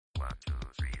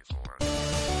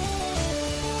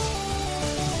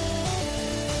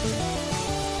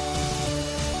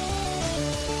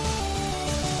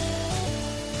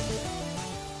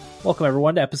Welcome,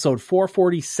 everyone, to episode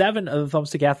 447 of the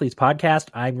Thumbstick Athletes podcast.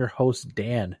 I'm your host,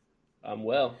 Dan. I'm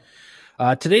Will.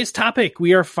 Today's topic,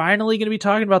 we are finally going to be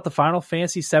talking about the Final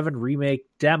Fantasy VII Remake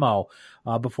demo.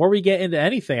 Before we get into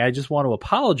anything, I just want to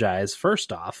apologize,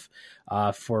 first off,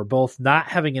 for both not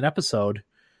having an episode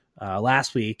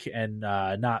last week and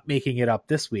not making it up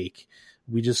this week.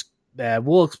 We just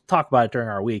we'll talk about it during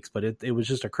our weeks, but it was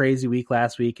just a crazy week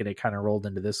last week, and it kind of rolled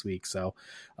into this week. So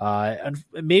and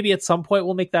maybe at some point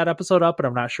we'll make that episode up, but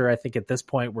I'm not sure. I think at this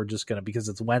point we're just going to, because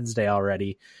it's Wednesday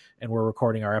already and we're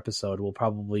recording our episode, we'll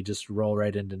probably just roll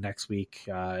right into next week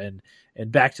and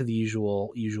back to the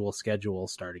usual schedule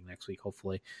starting next week,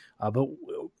 hopefully. But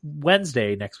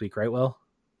Wednesday next week, right, Will?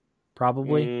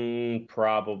 Probably?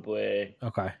 Probably.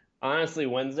 Okay. Honestly,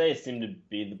 Wednesdays seem to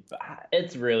be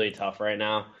it's really tough right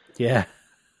now. Yeah.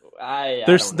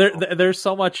 There's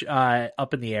so much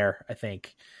up in the air, I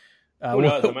think. Who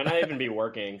knows? I might not even be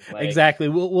working. Exactly.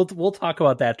 We'll talk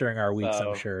about that during our weeks,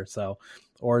 I'm sure. So,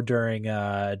 or during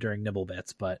Nibble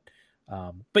Bits, but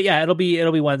yeah, it'll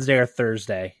be Wednesday or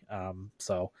Thursday.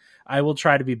 So I will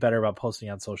try to be better about posting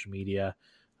on social media.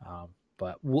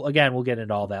 But we'll get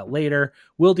into all that later.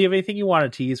 Will, do you have anything you want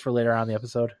to tease for later on in the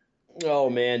episode? Oh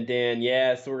man, Dan,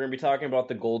 yeah. So we're gonna be talking about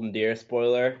the Golden Deer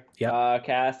spoiler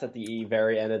cast at the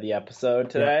very end of the episod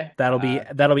today.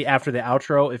 Yep. That'll be after the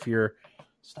outro. If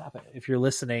you're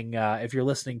listening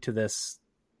to this,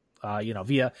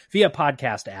 via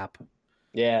podcast app.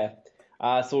 Yeah.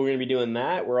 So we're gonna be doing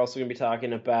that. We're also gonna be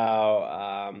talking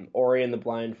about Ori and the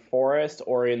Blind Forest,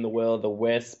 Ori and the Will of the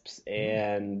Wisps,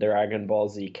 and Dragon Ball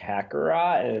Z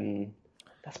Kakarot, and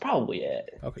that's probably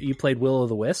it. Okay, you played Will of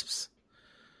the Wisps?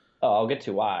 Oh, I'll get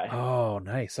to why. Oh,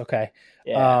 nice. Okay.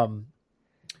 Yeah.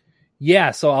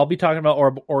 So I'll be talking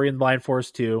about Ori and the Blind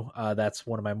Forest 2. That's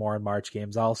one of my more in March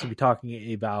games. I'll also be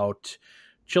talking about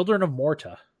Children of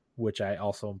Morta, which I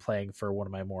also am playing for one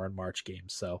of my more in March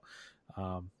games. So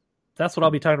that's what I'll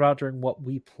be talking about during what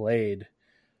we played.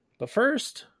 But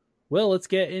first, Will, let's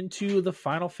get into the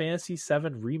Final Fantasy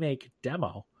VII Remake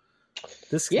demo.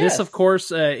 This of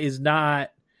course, is not...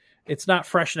 It's not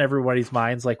fresh in everybody's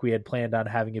minds like we had planned on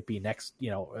having it be next,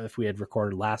 if we had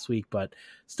recorded last week, but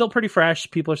still pretty fresh.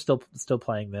 People are still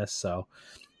playing this. So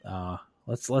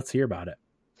let's hear about it.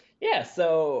 Yeah.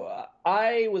 So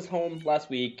I was home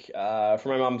last week for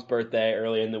my mom's birthday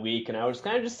early in the week, and I was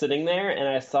kind of just sitting there, and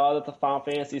I saw that the Final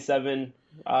Fantasy VII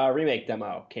remake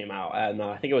demo came out. And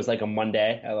I think it was like a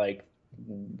Monday at like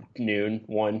noon,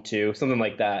 1, 2, something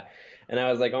like that. And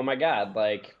I was like, oh my God,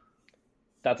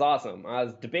 that's awesome. I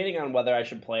was debating on whether I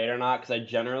should play it or not, because I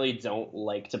generally don't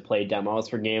like to play demos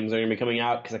for games that are going to be coming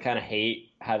out, because I kind of hate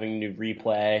having to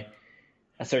replay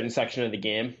a certain section of the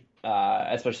game,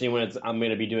 especially when I'm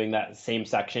going to be doing that same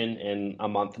section in a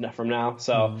month from now.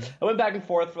 So I went back and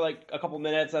forth for like a couple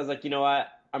minutes. I was like, you know what?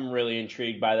 I'm really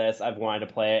intrigued by this. I've wanted to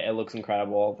play it. It looks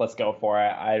incredible. Let's go for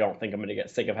it. I don't think I'm going to get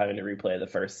sick of having to replay the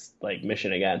first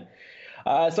mission again.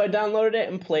 So I downloaded it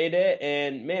and played it,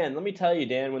 and man, let me tell you,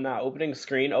 Dan, when that opening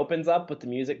screen opens up with the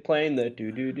music playing, the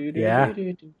do do do do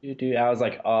do do do, I was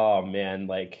like, oh man,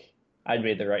 I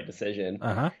made the right decision.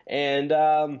 And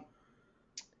I'm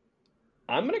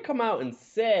gonna come out and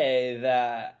say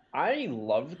that I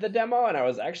loved the demo, and I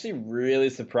was actually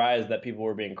really surprised that people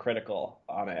were being critical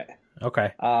on it.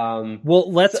 Okay.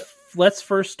 Well, let's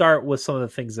first start with some of the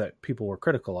things that people were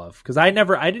critical of, because I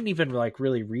didn't even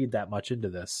really read that much into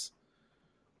this.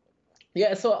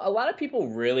 Yeah, so a lot of people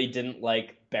really didn't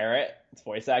like Barrett's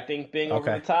voice acting being over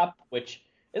the top, which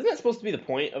isn't it supposed to be the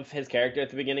point of his character at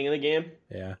the beginning of the game?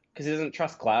 Yeah. Because he doesn't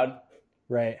trust Cloud.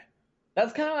 Right.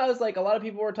 That's kind of what I was like, a lot of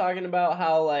people were talking about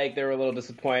how they were a little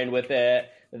disappointed with it,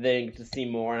 that they didn't get to see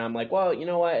more, and I'm like, well, you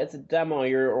know what, it's a demo,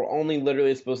 you're only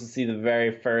literally supposed to see the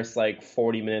very first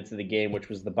 40 minutes of the game, which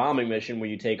was the bombing mission where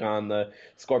you take on the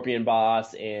Scorpion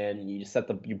boss and you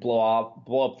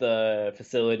blow up the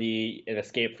facility and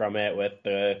escape from it with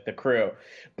the crew.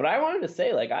 But I wanted to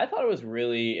say, I thought it was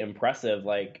really impressive,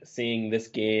 seeing this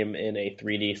game in a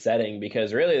 3D setting,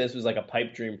 because really this was a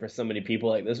pipe dream for so many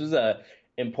people. This was a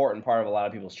important part of a lot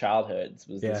of people's childhoods,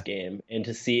 was this game, and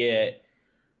to see it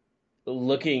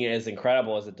looking as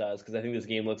incredible as it does, because I think this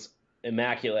game looks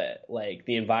immaculate,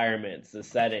 the environments, the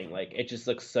setting, it just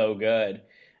looks so good.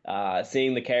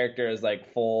 Seeing the characters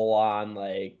full on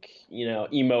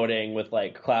emoting with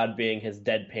Cloud being his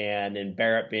deadpan and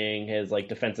Barrett being his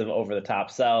defensive over the top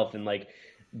self, and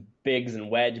Biggs and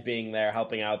Wedge being there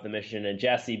helping out the mission, and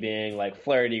Jesse being like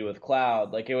flirty with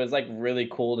Cloud. Like it was like really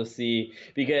cool to see,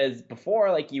 because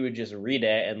before, like, you would just read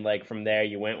it and like from there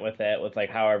you went with it with like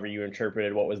however you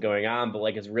interpreted what was going on. But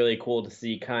like it's really cool to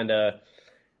see kind of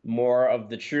more of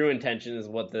the true intention is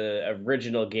what the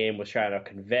original game was trying to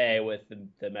convey with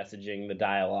the messaging, the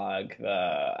dialogue,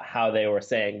 how they were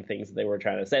saying things that they were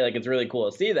trying to say. Like, it's really cool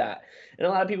to see that. And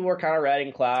a lot of people were kind of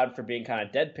writing Cloud for being kind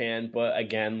of deadpan, but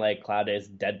again, like, Cloud is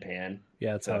deadpan.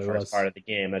 Yeah, that's for how the it first was. part of the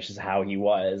game. That's just how he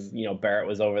was. You know, Barrett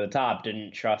was over the top,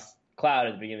 didn't trust Cloud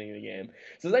at the beginning of the game.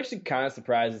 So I was actually kind of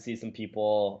surprised to see some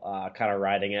people kind of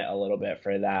riding it a little bit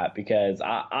for that, because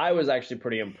I was actually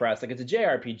pretty impressed. Like, it's a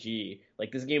JRPG.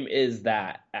 Like, this game is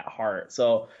that at heart.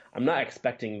 So I'm not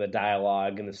expecting the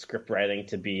dialogue and the script writing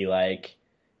to be like,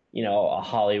 you know, a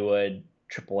Hollywood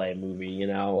AAA movie. You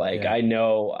know, like, Yeah. I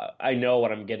know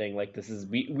what I'm getting. Like, this is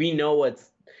we know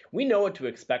what to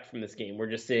expect from this game.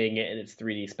 We're just seeing it in its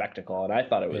 3D spectacle, and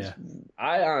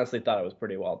I honestly thought it was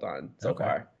pretty well done so Okay.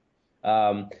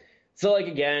 far. So like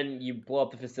again, you blow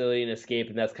up the facility and escape,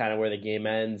 and that's kind of where the game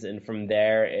ends. And from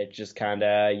there, it just kind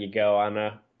of you go on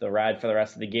the ride for the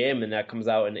rest of the game, and that comes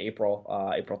out in April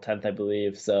 10th, I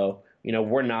believe. So you know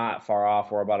we're not far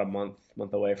off. We're about a month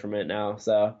away from it now.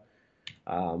 So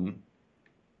um,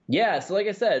 yeah. So like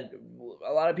I said,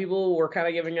 a lot of people were kind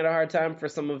of giving it a hard time for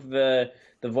some of the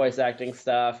voice acting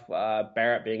stuff.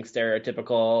 Barrett being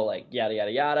stereotypical, like yada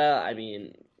yada yada. I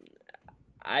mean,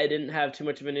 I didn't have too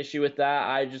much of an issue with that.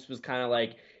 I just was kind of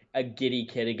like a giddy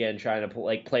kid again, trying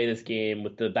to play this game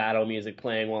with the battle music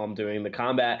playing while I'm doing the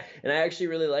combat. And I actually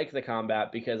really like the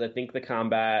combat, because I think the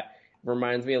combat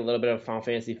reminds me a little bit of Final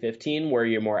Fantasy 15, where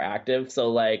you're more active. So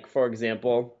like, for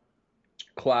example,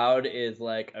 Cloud is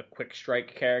like a quick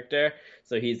strike character,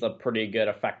 so he's a pretty good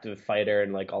effective fighter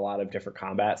in like a lot of different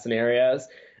combat scenarios,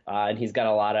 and he's got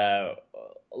a lot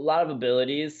of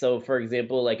abilities. So for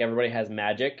example, like everybody has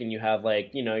magic, and you have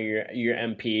like your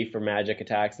MP for magic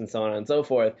attacks and so on and so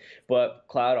forth. But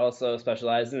Cloud also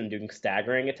specializes in doing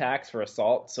staggering attacks for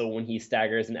assault. So when he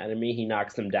staggers an enemy, he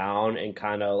knocks them down and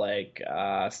kind of like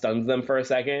stuns them for a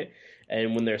second.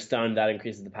 And when they're stunned, that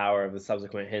increases the power of the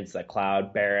subsequent hits that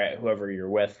Cloud, Barrett, whoever you're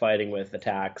with, fighting with,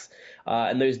 attacks.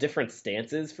 And there's different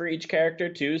stances for each character,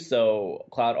 too. So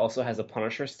Cloud also has a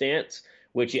Punisher stance,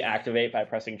 which you activate by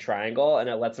pressing triangle, and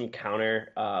it lets him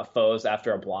counter foes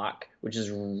after a block, which is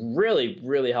really,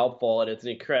 really helpful. And it's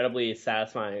an incredibly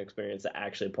satisfying experience to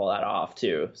actually pull that off,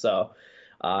 too. So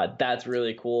that's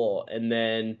really cool. And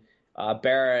then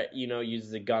Barrett,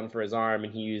 uses a gun for his arm,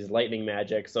 and he uses lightning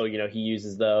magic, so he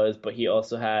uses those. But he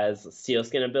also has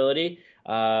sealskin ability,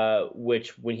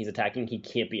 which when he's attacking, he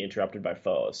can't be interrupted by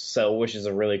foes. So, which is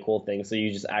a really cool thing. So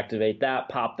you just activate that,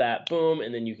 pop that, boom,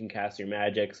 and then you can cast your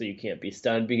magic, so you can't be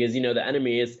stunned, because the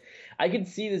enemy is. I could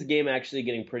see this game actually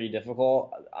getting pretty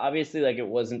difficult. Obviously, like, it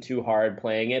wasn't too hard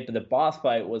playing it, but the boss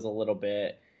fight was a little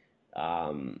bit.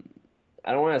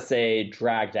 I don't want to say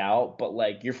dragged out, but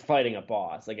like you're fighting a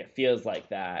boss. Like it feels like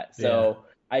that. Yeah. So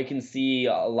I can see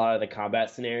a lot of the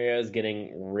combat scenarios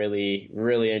getting really,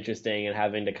 really interesting, and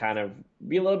having to kind of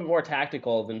be a little bit more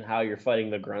tactical than how you're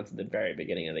fighting the grunts at the very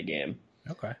beginning of the game.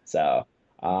 Okay. So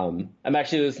I'm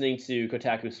actually listening to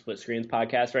Kotaku Split Screens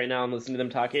podcast right now. I'm listening to them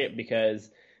talk it,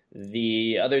 because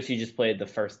the other two just played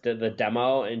the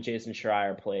demo, and Jason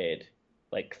Schreier played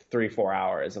like 3-4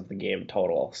 hours of the game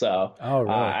total. So Oh,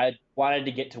 really? I wanted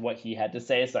to get to what he had to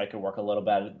say, so I could work a little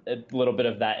bit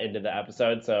of that into the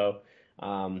episode. So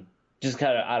just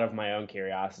kind of out of my own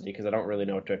curiosity, because I don't really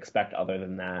know what to expect other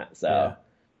than that. So.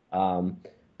 Yeah.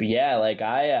 But yeah, like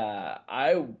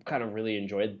I kind of really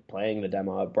enjoyed playing the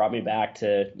demo. It brought me back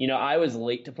to, I was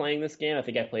late to playing this game. I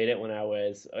think I played it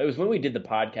it was when we did the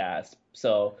podcast.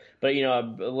 So, but a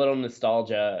little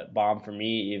nostalgia bomb for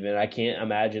me even. I can't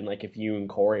imagine like if you and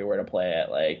Corey were to play it,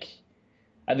 like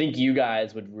I think you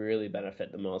guys would really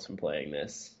benefit the most from playing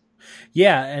this.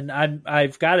 Yeah, and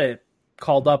I've got it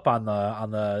called up on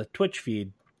the Twitch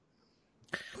feed,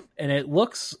 and it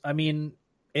looks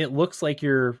like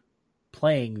you're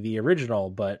playing the original,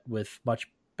 but with much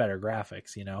better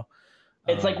graphics.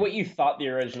 It's like what you thought the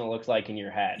original looks like in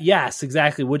your head. Yes,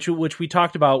 exactly. Which we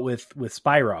talked about with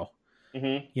Spyro.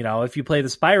 Mm-hmm. If you play the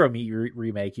Spyro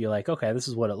remake, you're like, okay, this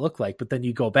is what it looked like. But then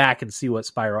you go back and see what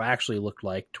Spyro actually looked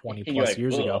like 20 plus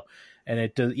years ago, and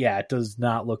it does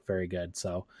not look very good.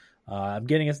 So I'm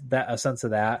getting a sense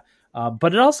of that.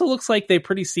 But it also looks like they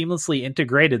pretty seamlessly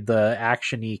integrated the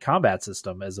action-y combat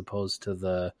system as opposed to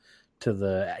the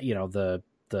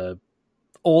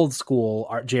old school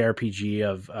JRPG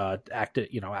of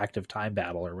active time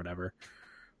battle or whatever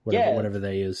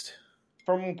they used.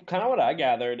 From kind of what I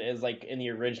gathered is like in the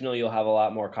original you'll have a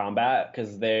lot more combat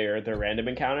because they're random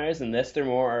encounters. In this they're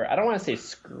more, I don't want to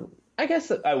say I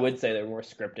guess I would say they're more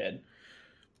scripted.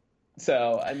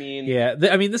 So I mean, Yeah,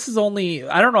 I mean, this is only,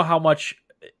 I don't know how much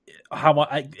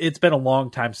it's been a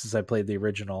long time since I played the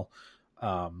original,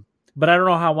 but I don't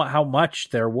know how much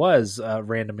there was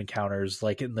random encounters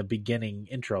like in the beginning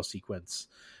intro sequence.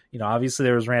 You know, obviously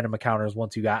there was random encounters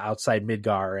once you got outside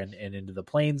Midgar and into the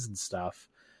plains and stuff.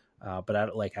 But I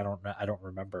don't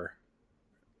remember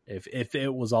if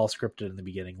it was all scripted in the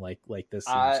beginning, like this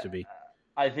seems I to be.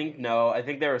 I think no. I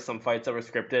think there were some fights that were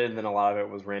scripted, and then a lot of it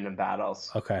was random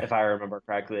battles, Okay. if I remember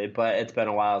correctly. But it's been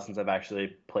a while since I've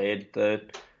actually played the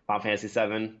Final Fantasy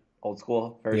VII old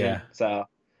school Yeah. version, so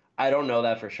I don't know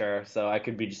that for sure. So I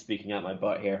could be just speaking out my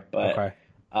butt here, but Okay.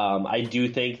 I do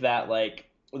think that like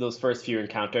those first few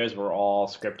encounters were all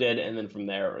scripted, and then from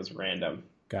there it was random.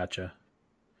 Gotcha.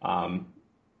 Um,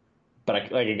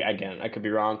 but like again, I could be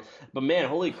wrong. But man,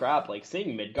 holy crap! Like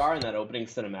seeing Midgar in that opening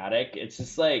cinematic, it's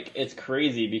just like it's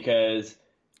crazy because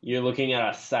you're looking at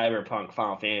a cyberpunk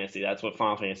Final Fantasy. That's what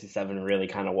Final Fantasy VII really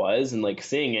kind of was, and like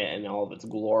seeing it in all of its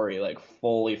glory, like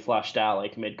fully fleshed out,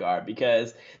 like Midgar.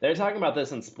 Because they're talking about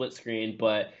this on split screen,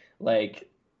 but like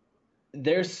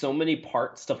there's so many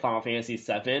parts to Final Fantasy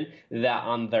VII that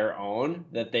on their own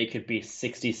that they could be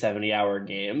 60, 70 hour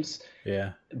games,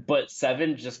 Yeah. but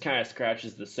seven just kind of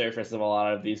scratches the surface of a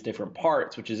lot of these different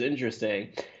parts, which is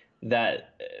interesting.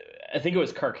 That I think it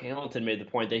was Kirk Hamilton made the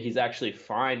point that he's actually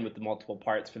fine with the multiple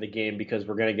parts for the game because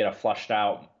we're going to get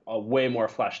a way more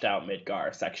fleshed out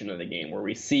Midgar section of the game where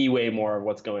we see way more of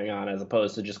what's going on as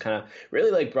opposed to just kind of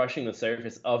really like brushing the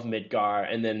surface of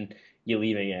Midgar and then you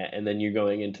leaving it and then you're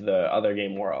going into the other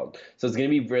game world. So it's going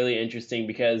to be really interesting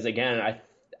because again,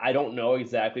 I don't know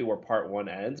exactly where part one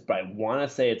ends, but I want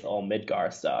to say it's all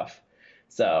Midgar stuff.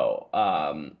 So,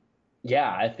 yeah,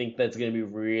 I think that's going to be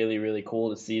really, really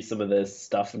cool to see some of this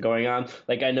stuff going on.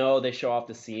 Like, I know they show off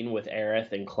the scene with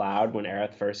Aerith and Cloud when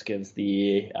Aerith first gives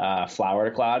the flower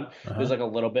to Cloud. There's Uh-huh. like a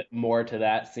little bit more to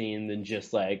that scene than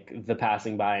just like the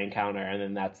passing by encounter, and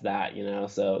then that's that, you know?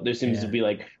 So there seems to Yeah. be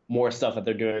like more stuff that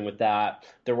they're doing with that.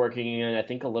 They're working in, I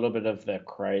think, a little bit of the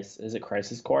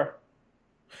Crisis Core?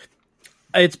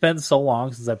 It's been so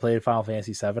long since I played Final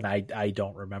Fantasy VII. I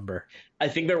don't remember. I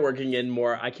think they're working in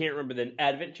more. I can't remember the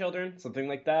Advent Children, something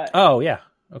like that. Oh yeah.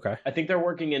 Okay. I think they're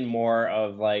working in more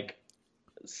of like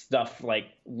stuff like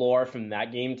lore from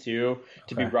that game too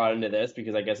to be Okay. brought into this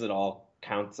because I guess it all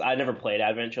counts. I never played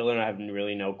Advent Children. I have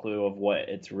really no clue of what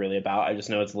it's really about. I just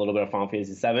know it's a little bit of Final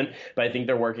Fantasy VII, but I think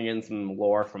they're working in some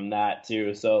lore from that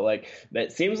too. So like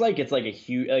it seems like it's like a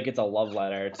huge like it's a love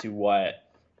letter to what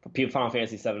people Final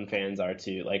Fantasy VII fans are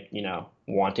to like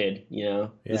wanted this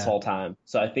Yeah. whole time.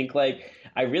 So I think like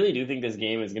I really do think this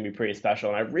game is gonna be pretty special,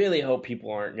 and I really hope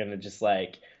people aren't gonna just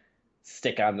like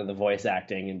stick onto the voice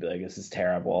acting and be like, this is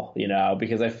terrible,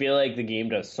 because I feel like the game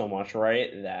does so much right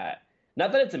that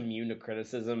not that it's immune to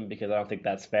criticism because I don't think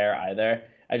that's fair either.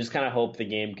 I just kind of hope the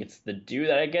game gets the due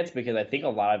that it gets because I think a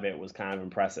lot of it was kind of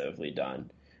impressively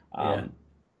done. Yeah. Um,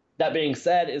 that being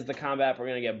said, is the combat we're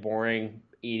going to get boring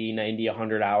 80, 90,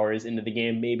 100 hours into the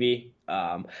game, maybe?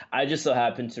 I just so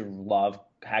happen to love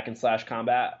hack and slash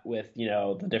combat with,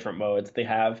 the different modes they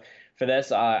have for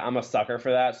this. I'm a sucker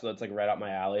for that, so that's like right up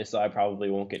my alley. So I probably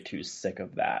won't get too sick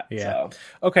of that. Yeah. So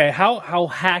Okay. How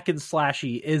hack and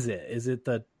slashy is it? Is it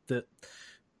the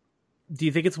do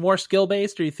you think it's more skill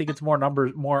based or do you think it's more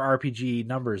RPG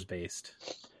numbers based?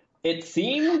 it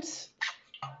seemed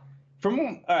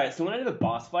all right, so when I did the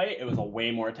boss fight, it was a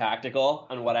way more tactical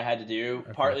on what I had to do.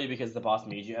 Okay. Partly because the boss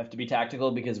made you have to be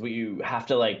tactical because you have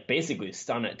to like basically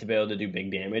stun it to be able to do big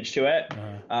damage to it.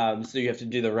 Uh, So you have to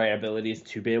do the right abilities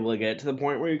to be able to get to the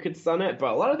point where you could stun it.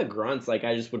 But a lot of the grunts, like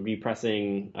I just would be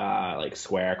pressing like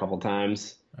square a couple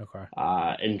times okay.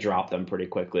 and drop them pretty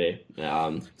quickly.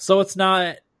 So it's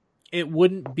not. It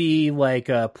wouldn't be like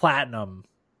a platinum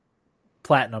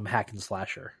hack and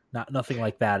slasher. Nothing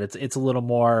like that. It's a little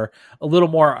more on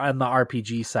the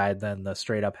RPG side than the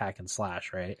straight up hack and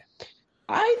slash, right?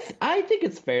 I think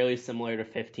it's fairly similar to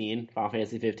 15, Final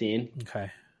Fantasy 15. Okay.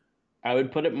 I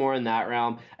would put it more in that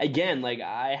realm. Again, like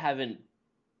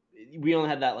we only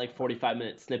had that like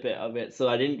 45-minute snippet of it, so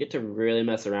I didn't get to really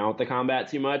mess around with the combat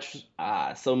too much.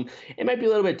 So it might be a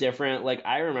little bit different. Like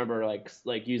I remember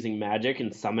like using magic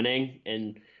and summoning,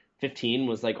 and 15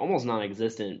 was like almost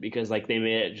non-existent because like they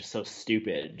made it just so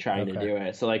stupid trying to Okay. do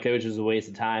it. So like it was just a waste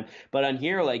of time. But on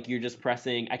here, like you're just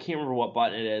pressing. I can't remember what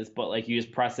button it is, but like you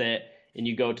just press it and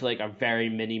you go to like a very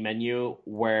mini menu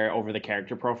where over the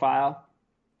character profile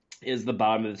is the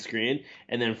bottom of the screen,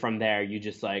 and then from there you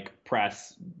just like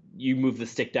you move the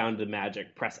stick down to the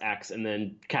magic, press X, and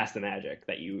then cast the magic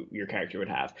that your character would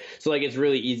have. So like it's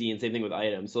really easy, and same thing with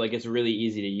items. So like it's really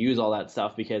easy to use all that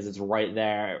stuff because it's right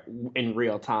there in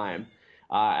real time,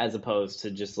 as opposed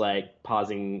to just like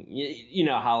pausing. You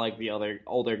know how like the other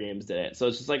older games did it. So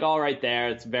it's just like all right there.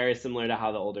 It's very similar to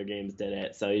how the older games did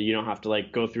it. So you don't have to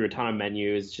like go through a ton of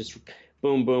menus. Just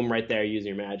boom, boom, right there. Use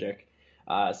your magic.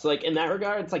 So like in that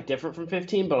regard, it's like different from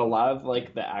 15, but a lot of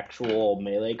like the actual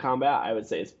melee combat, I would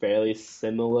say, is fairly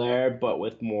similar, but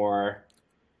with more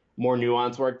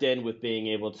nuance worked in, with being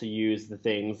able to use the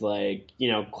things like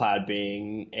Cloud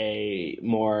being a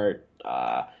more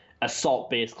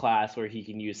assault-based class where he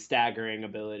can use staggering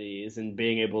abilities and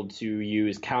being able to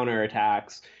use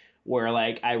counterattacks. Where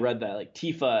like I read that like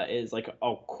Tifa is like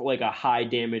a high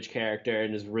damage character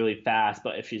and is really fast,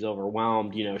 but if she's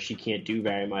overwhelmed, she can't do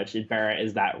very much. And Barrett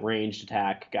is that ranged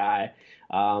attack guy,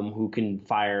 who can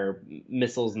fire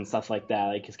missiles and stuff like that,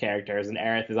 like his characters. And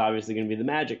Aerith is obviously going to be the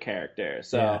magic character.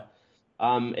 So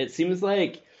it seems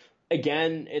like,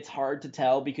 again, it's hard to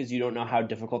tell because you don't know how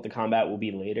difficult the combat will be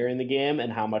later in the game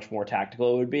and how much more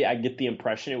tactical it would be. I get the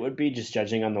impression it would be just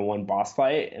judging on the one boss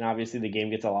fight, and obviously the game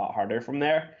gets a lot harder from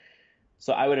there.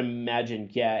 So I would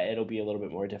imagine, it'll be a little bit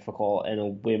more difficult and a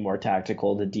way more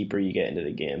tactical the deeper you get into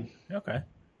the game. Okay.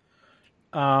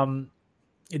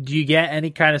 Do you get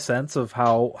any kind of sense of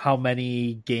how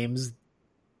many games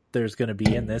there's going to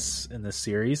be in this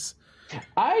series?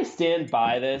 I stand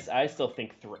by this. I still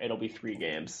think it'll be 3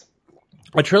 games.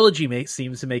 A trilogy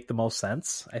seems to make the most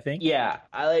sense, I think. Yeah,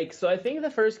 I think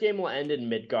the first game will end in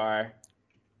Midgar.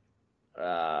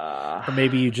 Or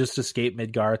maybe you just escape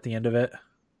Midgar at the end of it.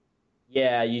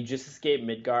 Yeah, you just escape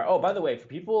Midgar. Oh, by the way, for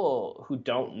people who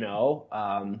don't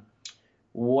know,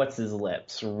 what's his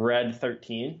lips? Red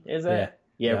 13, is it?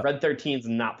 Yeah, yep. Red 13's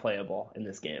not playable in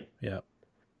this game. Yeah.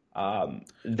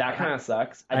 That kind of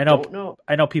sucks. I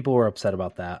know people were upset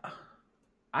about that.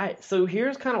 So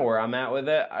here's kind of where I'm at with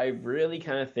it. I really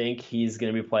kind of think he's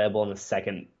going to be playable in the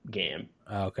second game.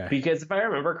 Okay. Because if I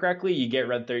remember correctly, you get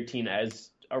Red 13 as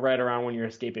right around when you're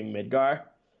escaping Midgar.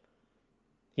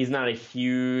 He's not a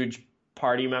huge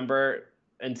party member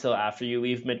until after you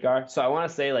leave Midgar. So I want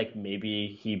to say like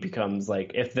maybe he becomes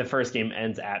like, if the first game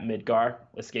ends at Midgar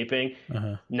escaping,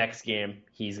 next game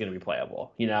he's going to be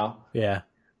playable, Yeah.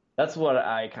 That's what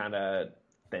I kind of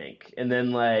think. And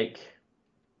then like,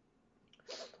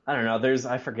 I don't know, there's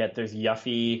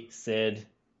Yuffie, Sid,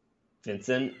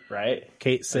 Vincent, right?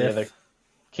 Kate Sith.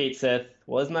 Kate Sith.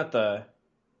 Well, isn't that the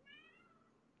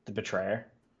Betrayer?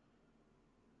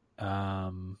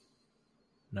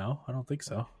 No, I don't think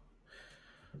so.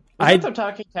 Is that the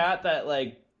talking cat that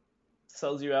like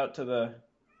sells you out to the? Or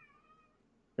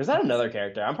is that another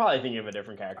character? I'm probably thinking of a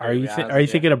different character. Are you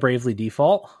thinking of Bravely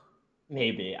Default?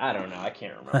 Maybe, I don't know. I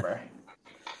can't remember.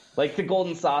 Like the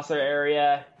Golden Saucer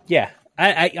area. Yeah,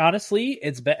 I honestly,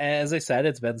 it's been, as I said,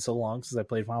 it's been so long since I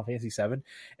played Final Fantasy VII,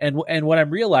 and what I'm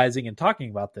realizing in talking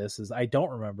about this is I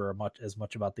don't remember as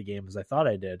much about the game as I thought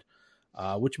I did,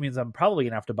 which means I'm probably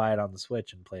gonna have to buy it on the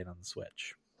Switch and play it on the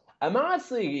Switch. I'm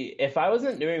honestly, if I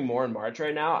wasn't doing more in March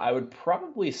right now, I would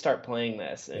probably start playing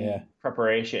this in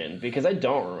preparation because I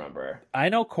don't remember. I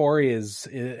know Corey has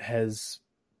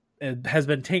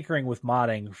been tinkering with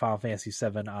modding Final Fantasy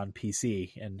VII on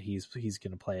PC, and he's going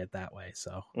to play it that way.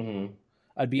 So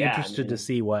I'd be interested to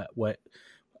see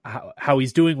how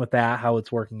he's doing with that, how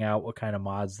it's working out, what kind of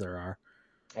mods there are.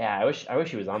 Yeah, I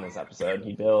wish he was on this episode.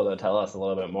 He'd be able to tell us a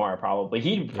little bit more. Probably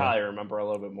he'd probably remember a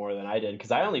little bit more than I did because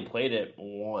I only played it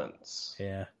once.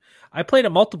 Yeah, I played it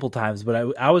multiple times,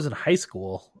 but I was in high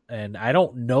school, and I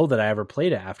don't know that I ever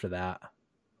played it after that.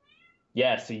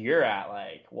 Yeah, so you're at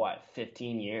like what,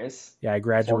 15 years? Yeah, I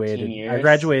graduated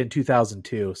in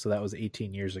 2002, so that was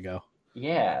 18 years ago.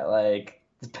 Yeah, like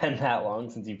it's been that long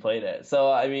since you played it.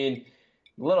 So I mean,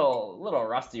 little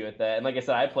rusty with it. And like I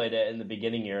said, I played it in the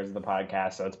beginning years of the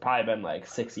podcast, so it's probably been like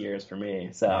 6 years for me.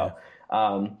 So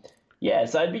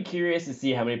so I'd be curious to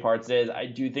see how many parts it is. I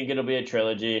do think it'll be a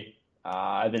trilogy.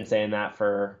 I've been saying that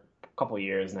for a couple of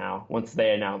years now, once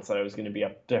they announced that it was going to be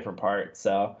a different part.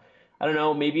 So I don't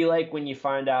know, maybe like when you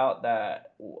find out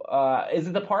that is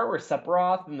it the part where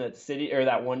Sephiroth in that city or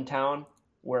that one town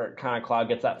where kind of Cloud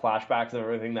gets that flashbacks of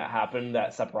everything that happened,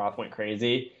 that Sephiroth went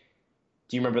crazy?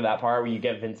 Do you remember that part where you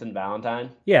get Vincent Valentine?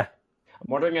 Yeah. I'm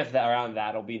wondering if around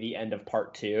that'll be the end of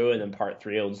part 2, and then part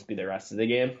 3 will just be the rest of the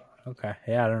game. Okay.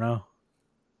 Yeah, I don't know.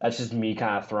 That's just me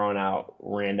kind of throwing out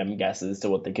random guesses to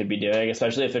what they could be doing,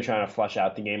 especially if they're trying to flesh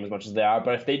out the game as much as they are.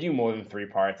 But if they do more than 3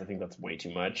 parts, I think that's way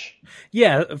too much.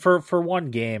 Yeah, for one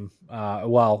game.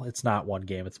 Well, it's not one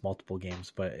game; it's multiple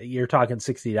games. But you're talking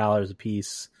 $60 a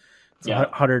piece. It's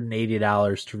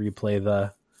 $180 to replay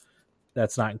the.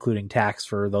 That's not including tax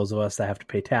for those of us that have to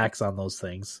pay tax on those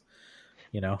things.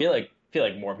 You know, I feel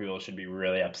like more people should be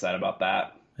really upset about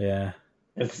that. yeah.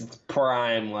 It's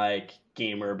prime like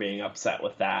gamer being upset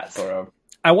with that sort of.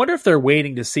 I wonder if they're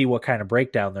waiting to see what kind of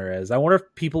breakdown there is. I wonder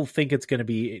if people think it's going to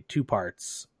be 2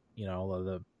 parts. You know,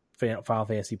 the Final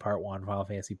Fantasy Part 1, Final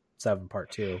Fantasy 7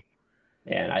 Part 2.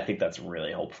 And I think that's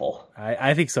really hopeful.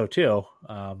 I think so too,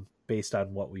 based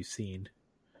on what we've seen.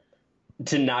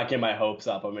 To not get my hopes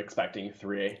up, I'm expecting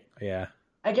 3. Yeah.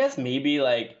 I guess maybe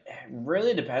like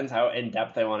really depends how in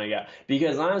depth I want to go.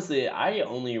 Because honestly, I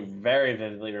only very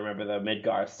vividly remember the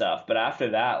Midgar stuff, but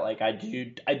after that, like I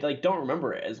like don't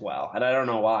remember it as well, and I don't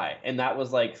know why. And that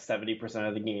was like 70%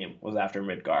 of the game was after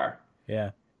Midgar. Yeah.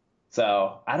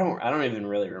 So I don't even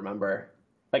really remember.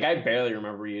 Like I barely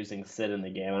remember using Sid in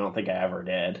the game. I don't think I ever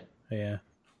did. Yeah.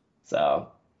 So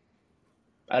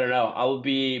I don't know. I will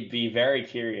be very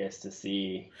curious to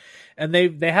see. And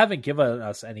they haven't given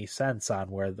us any sense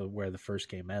on where the first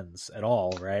game ends at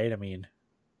all, right? I mean,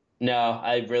 no,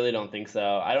 I really don't think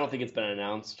so. I don't think it's been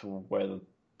announced where the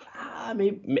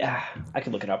maybe I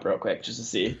could look it up real quick just to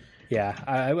see. yeah,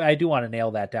 I do want to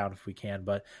nail that down if we can,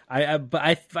 but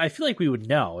I feel like we would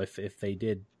know if they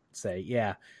did say,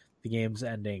 yeah, the game's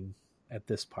ending at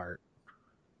this part.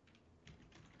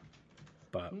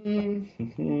 But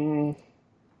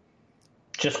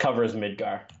just covers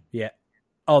Midgar. Yeah.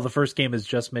 Oh, the first game is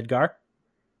just Midgar?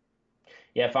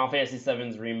 Yeah, Final Fantasy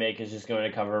VII's remake is just going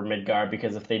to cover Midgar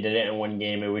because if they did it in one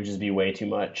game, it would just be way too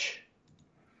much.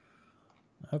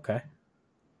 Okay.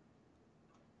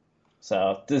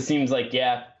 So this seems like,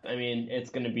 yeah, I mean,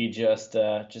 it's going to be just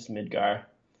Midgar.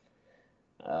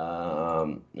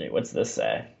 Wait, what's this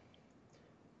say?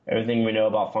 Everything we know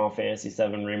about Final Fantasy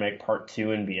VII Remake Part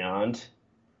 2 and beyond.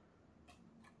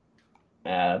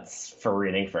 That's for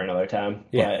reading for another time.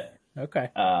 Yeah. Okay.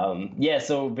 Yeah,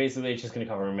 so basically it's just going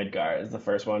to cover Midgar is the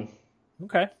first one.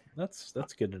 Okay. That's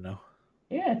good to know.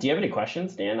 Yeah, do you have any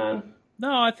questions, Dan, on?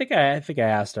 No, I think I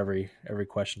asked every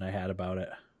question I had about it.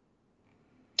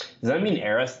 Does that mean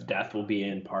Aerith's death will be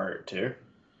in part 2?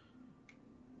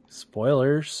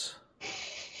 Spoilers.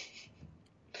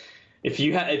 If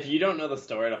you don't know the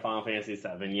story to Final Fantasy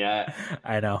VII yet,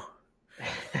 I know.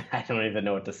 I don't even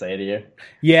know what to say to you.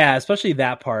 Yeah, especially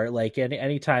that part. Like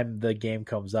anytime the game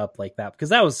comes up like that, because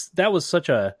that was such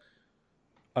a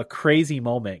crazy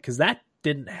moment. Because that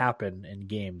didn't happen in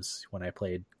games when I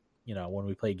played. You know, when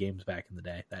we played games back in the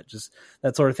day,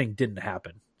 that sort of thing didn't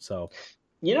happen. So,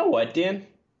 you know what, Dan?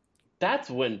 That's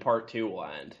when part 2 will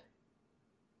end.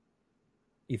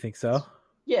 You think so?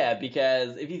 Yeah,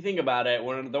 because if you think about it,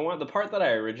 the part that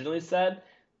I originally said,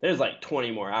 there's like 20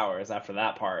 more hours after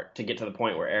that part to get to the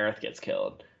point where Aerith gets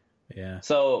killed. Yeah.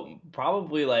 So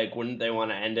probably like wouldn't they want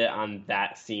to end it on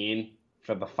that scene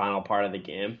for the final part of the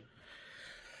game?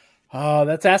 Oh,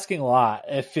 that's asking a lot.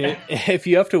 If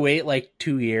you have to wait like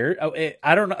 2 years,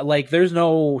 I don't know. Like, there's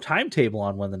no timetable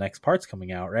on when the next part's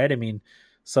coming out, right? I mean,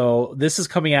 so this is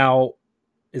coming out.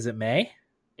 Is it May?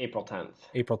 April 10th.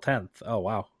 April 10th. Oh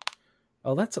wow.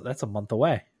 Oh, that's a month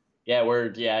away.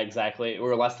 Yeah, exactly.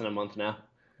 We're less than a month now.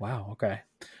 Wow. Okay.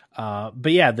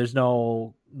 But yeah, there's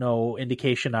no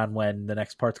indication on when the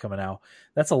next part's coming out.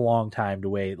 That's a long time to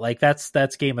wait. Like that's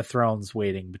Game of Thrones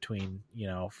waiting between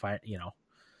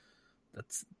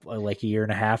that's like a year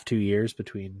and a half, 2 years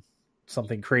between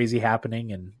something crazy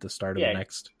happening and the start of the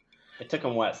next. It took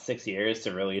them 6 years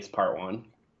to release part 1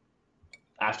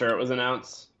 after it was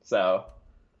announced. So,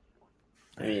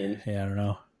 I mean, yeah, I don't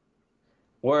know.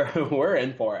 We're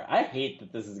in for it. I hate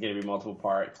that this is going to be multiple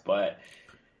parts, but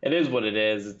it is what it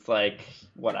is. It's like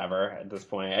whatever at this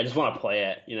point. I just want to play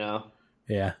it, you know.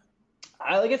 Yeah.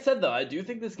 Like I said though, I do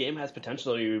think this game has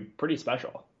potential to be pretty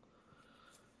special.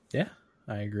 Yeah.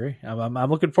 I agree. I'm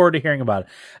looking forward to hearing about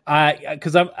it.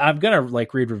 Because I'm gonna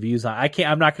like read reviews on.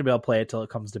 I'm not gonna be able to play it till it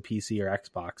comes to PC or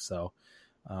Xbox. So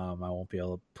I won't be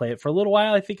able to play it for a little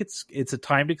while. I think it's a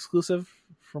timed exclusive,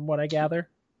 from what I gather.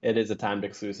 It is a timed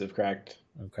exclusive, correct?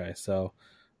 Okay, so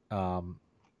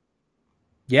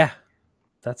yeah,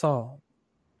 that's all.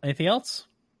 Anything else?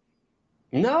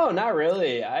 No, not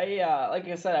really. Like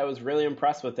I said, I was really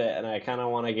impressed with it, and I kind of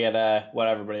want to get what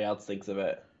everybody else thinks of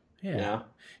it. Yeah. You know?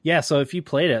 Yeah, so if you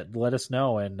played it, let us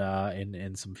know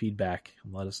and some feedback.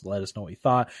 Let us know what you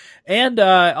thought. And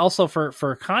also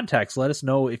for context, let us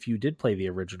know if you did play the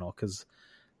original, because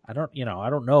I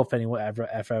don't know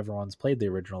if everyone's played the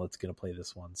original that's going to play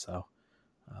this one. So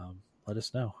let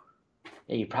us know.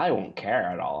 Yeah, you probably won't care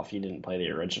at all if you didn't play the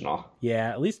original. Yeah,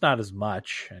 at least not as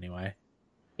much anyway.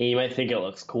 And you might think it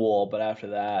looks cool, but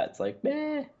after that, it's like,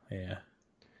 meh. Yeah.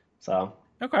 So.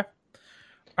 Okay. All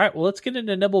right, well, let's get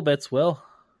into Nibble Bits, Will.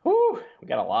 Whew, we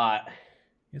got a lot.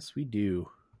 Yes, we do.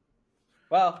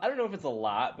 Well, I don't know if it's a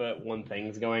lot, but one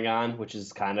thing's going on, which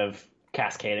is kind of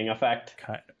cascading effect.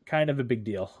 Kind of a big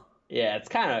deal. Yeah, it's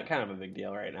kind of a big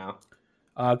deal right now.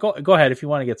 Go ahead if you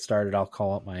want to get started. I'll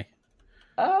call up my.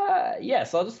 Yeah,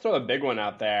 so I'll just throw a big one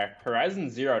out there. Horizon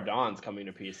Zero Dawn's coming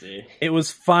to PC. It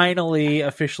was finally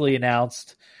officially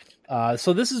announced.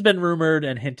 So this has been rumored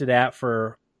and hinted at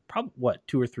for probably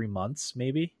 2 or 3 months,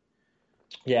 maybe.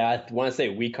 Yeah, I want to say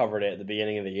we covered it at the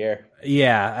beginning of the year.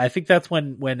 Yeah, I think that's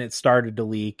when it started to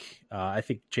leak. I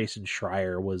think Jason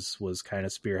Schreier was kind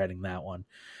of spearheading that one.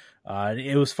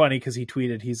 It was funny because he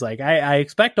tweeted, he's like, I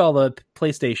expect all the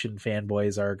PlayStation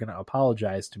fanboys are going to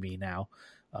apologize to me now,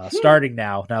 starting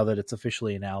now that it's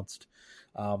officially announced.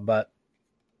 But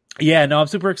yeah, no, I'm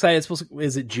super excited.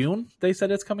 Is it June? They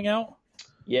said it's coming out.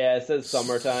 Yeah, it says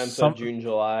summertime, so June,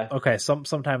 July. Okay,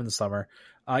 sometime in the summer.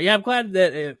 Yeah, I'm glad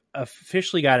that it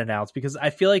officially got announced because I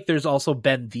feel like there's also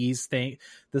been this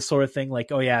sort of thing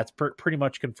like, oh yeah, it's pretty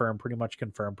much confirmed,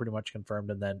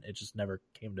 and then it just never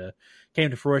came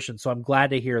to fruition. So I'm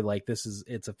glad to hear like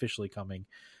it's officially coming.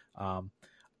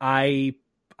 I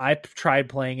tried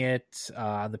playing it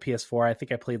on the PS4. I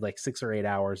think I played like 6 or 8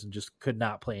 hours and just could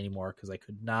not play anymore because I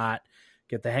could not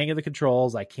get the hang of the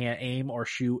controls. I can't aim or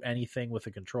shoot anything with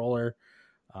a controller.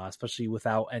 Especially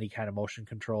without any kind of motion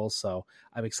controls. So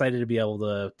I'm excited to be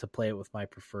able to play it with my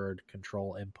preferred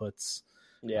control inputs,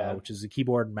 which is a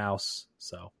keyboard and mouse.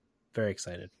 So very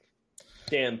excited.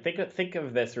 Dan, think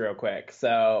of this real quick.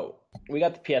 So we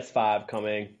got the PS5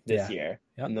 coming this year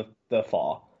in the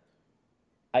fall.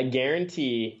 I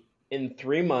guarantee in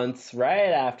 3 months, right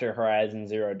after Horizon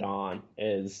Zero Dawn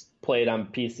is played on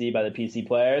PC by the PC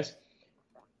players,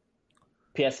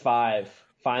 PS5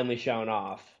 finally shown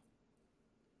off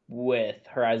with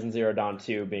Horizon Zero Dawn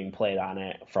 2 being played on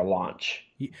it for launch.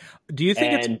 Do you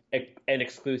think it's an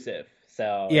exclusive?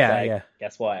 So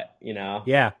guess what?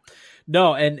 Yeah.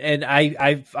 No, and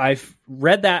I've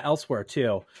read that elsewhere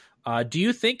too. Do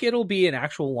you think it'll be an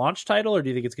actual launch title, or do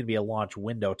you think it's going to be a launch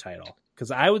window title?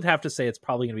 Because I would have to say it's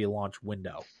probably going to be a launch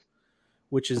window,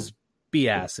 which is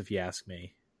BS if you ask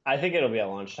me. I think it'll be a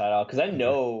launch title because I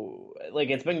know,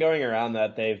 like, it's been going around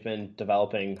that they've been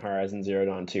developing Horizon Zero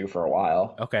Dawn 2 for a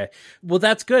while. Okay. Well,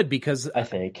 that's good because I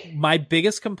think my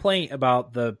biggest complaint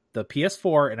about the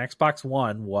PS4 and Xbox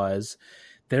One was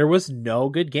there was no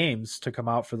good games to come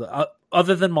out for the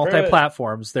other than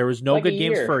multi-platforms. There was no good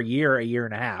games for a year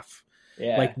and a half.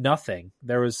 Yeah. Like nothing.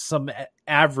 There was some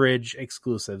average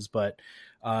exclusives, but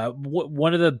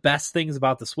one of the best things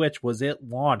about the Switch was it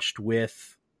launched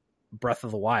with Breath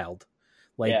of the Wild.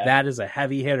 That is a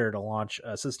heavy hitter to launch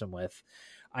a system with.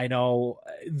 I know,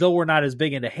 though we're not as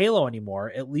big into Halo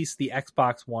anymore, at least the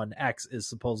Xbox One X is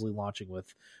supposedly launching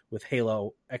with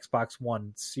Halo. Xbox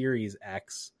One Series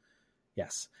X.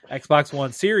 Yes, Xbox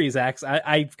One Series X.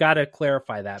 I've got to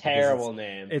clarify that. Terrible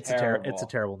name. It's a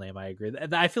terrible name. I agree.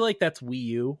 I feel like that's Wii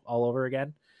U all over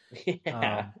again.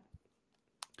 Yeah.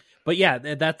 But yeah,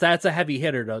 that's a heavy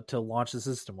hitter to launch the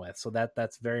system with. So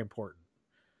that's very important.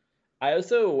 I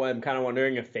also am kind of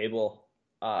wondering if Fable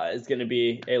is going to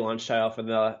be a launch title for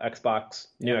the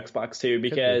new Xbox 2,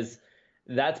 because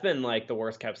that's been like the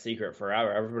worst kept secret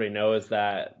forever. Everybody knows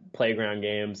that Playground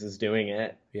Games is doing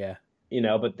it. Yeah.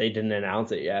 But they didn't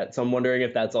announce it yet. So I'm wondering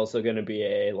if that's also going to be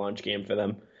a launch game for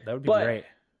them. That would be great.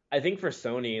 I think for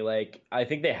Sony, I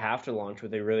think they have to launch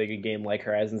with a really good game like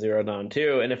Horizon Zero Dawn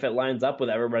 2. And if it lines up with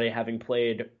everybody having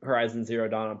played Horizon Zero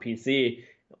Dawn on PC,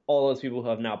 all those people who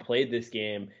have now played this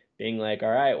game being like, all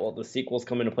right, well, the sequel's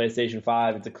coming to PlayStation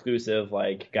 5. It's exclusive.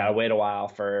 Gotta wait a while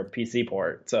for PC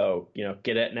port. So,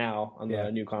 get it now on the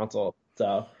new console.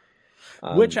 So,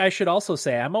 which I should also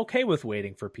say, I'm okay with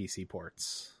waiting for PC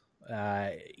ports.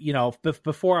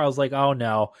 Before I was like, oh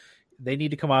no, they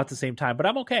need to come out at the same time, but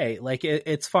I'm okay.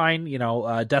 It's fine.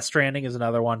 Death Stranding is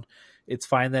another one. It's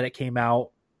fine that it came out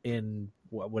in,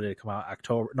 what did it come out?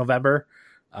 November.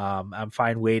 I'm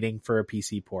fine waiting for a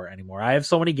PC port anymore. I have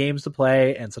so many games to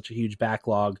play and such a huge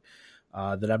backlog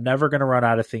that I'm never going to run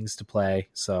out of things to play.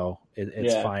 So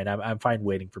it's fine. I'm fine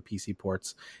waiting for PC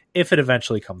ports if it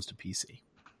eventually comes to PC.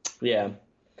 Yeah.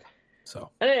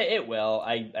 So and it will,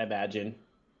 I imagine.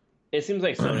 It seems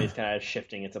like Sony's kind of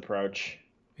shifting its approach.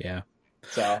 Yeah.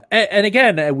 So and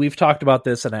again, we've talked about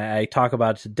this, and I talk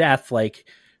about it to death.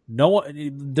 No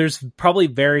one, there's probably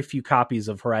very few copies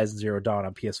of Horizon Zero Dawn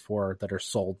on PS4 that are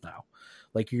sold now.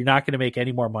 Like, you're not going to make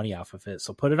any more money off of it.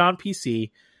 So put it on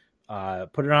PC,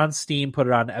 put it on Steam, put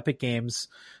it on Epic Games,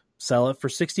 sell it for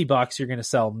 $60. You're going to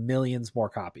sell millions more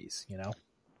copies, you know?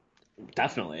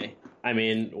 Definitely. I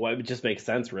mean, what it just makes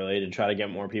sense really to try to get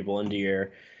more people into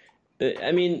your.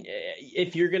 I mean,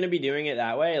 if you're going to be doing it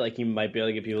that way, like you might be able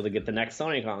to get people to get the next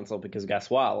Sony console because guess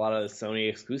what? A lot of the Sony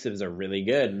exclusives are really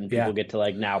good and people get to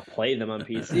like now play them on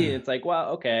PC. And it's like,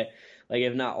 well, okay, like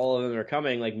if not all of them are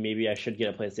coming, like maybe I should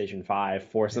get a PlayStation 5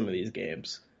 for some of these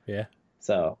games. Yeah.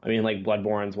 So, I mean, like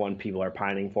Bloodborne's one people are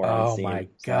pining for. Oh Steam, my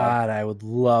God. I would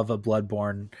love a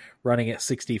Bloodborne running at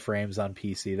 60 frames on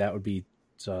PC. That would be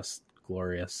just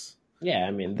glorious. Yeah.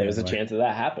 I mean, there's a chance of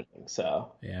that happening.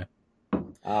 So, yeah.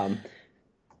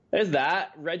 There's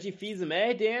that. Reggie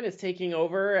Fils-Aimé, Dan, is taking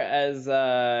over as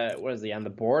what is he on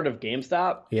the board of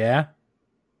GameStop? Yeah,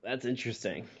 that's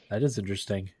interesting. That is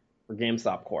interesting for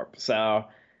GameStop Corp. So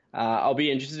I'll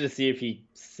be interested to see if he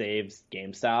saves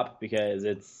GameStop because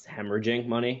it's hemorrhaging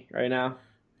money right now.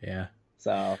 Yeah.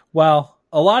 So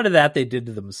a lot of that they did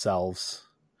to themselves.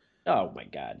 Oh my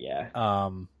God, yeah.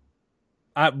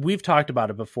 We've talked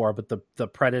about it before, but the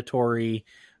predatory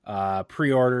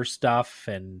pre-order stuff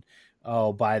and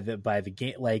by the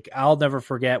game, like I'll never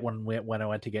forget when I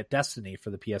went to get Destiny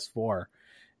for the PS4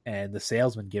 and the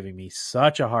salesman giving me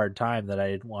such a hard time that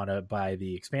I didn't want to buy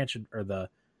the expansion or the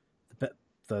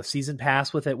season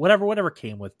pass with it, whatever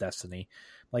came with Destiny.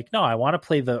 Like, no, I want to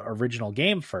play the original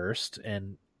game first.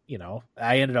 And, you know,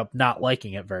 I ended up not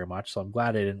liking it very much. So I'm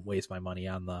glad I didn't waste my money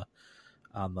on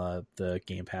the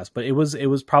Game Pass, but it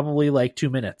was probably like 2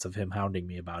 minutes of him hounding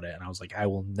me about it. And I was like, I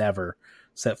will never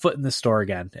set foot in this store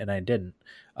again. And I didn't.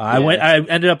 I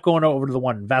ended up going over to the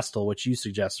one in Vestal, which you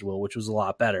suggested, Will, which was a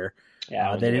lot better.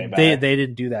 Yeah, they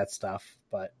didn't do that stuff,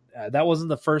 but that wasn't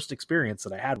the first experience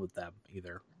that I had with them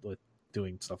either, with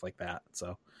doing stuff like that.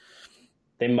 So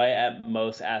they might at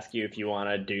most ask you if you want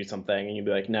to do something and you'd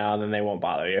be like, no, and then they won't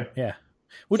bother you. Yeah.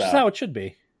 Which is how it should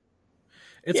be.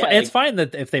 It's fine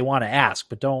that if they want to ask,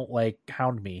 but don't like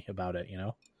hound me about it, you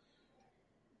know?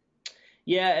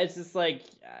 Yeah, it's just like,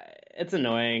 it's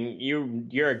annoying.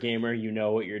 You're a gamer, you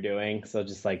know what you're doing. So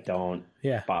just like, don't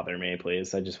bother me,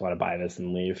 please. I just want to buy this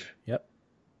and leave. Yep.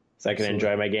 So I can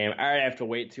enjoy my game. I already have to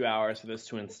wait 2 hours for this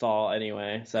to install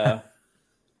anyway. So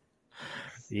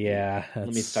yeah, let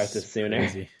me start this sooner.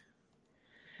 Crazy.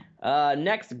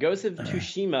 Next, Ghost of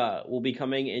Tsushima will be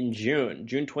coming in June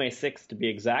 26th to be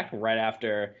exact, right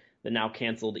after the now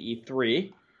canceled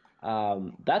E3.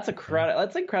 That's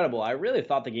incredible. I really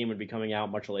thought the game would be coming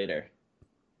out much later.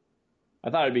 I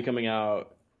thought it'd be coming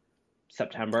out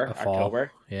September,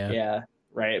 October. Yeah,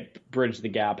 right. Bridge the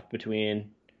gap between.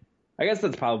 I guess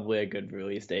that's probably a good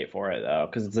release date for it though,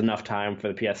 because it's enough time for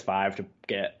the PS5 to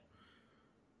get.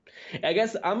 I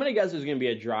guess I'm gonna guess there's gonna be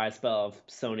a dry spell of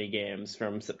Sony games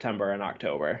from September and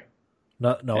October.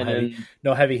 No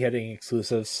heavy hitting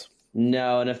exclusives.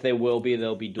 No, and if they will be,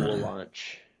 they'll be dual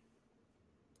launch.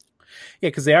 Yeah,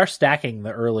 because they are stacking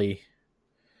the early.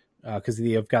 Because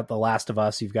you've got The Last of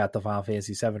Us, you've got the Final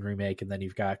Fantasy VII remake, and then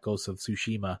you've got Ghost of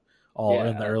Tsushima all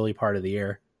in the early part of the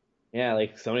year. Yeah,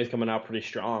 like Sony's coming out pretty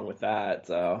strong with that.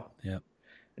 So yeah,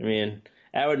 I mean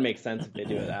that would make sense if they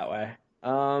do it that way.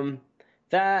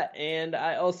 That, and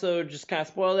I also just kind of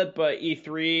spoiled it, but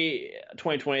E3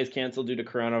 2020 is canceled due to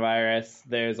coronavirus.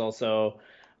 There's also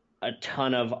a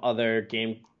ton of other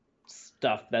game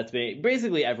stuff that's being,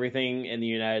 basically everything in the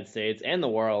United States and the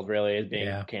world really is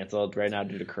being canceled right now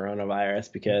due to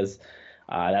coronavirus, because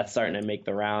that's starting to make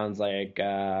the rounds. Like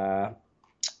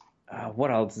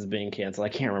what else is being canceled? I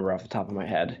can't remember off the top of my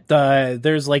head.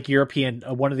 There's like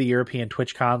one of the European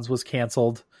Twitch cons was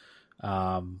canceled.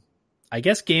 I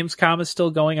guess Gamescom is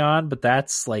still going on, but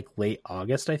that's like late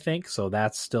August, I think. So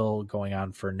that's still going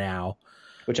on for now.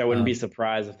 Which I wouldn't be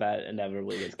surprised if that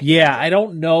inevitably is canceled. Yeah, I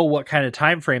don't know what kind of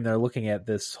time frame they're looking at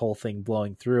this whole thing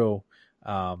blowing through.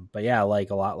 But yeah,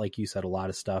 like a lot, like you said, a lot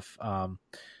of stuff.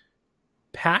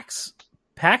 PAX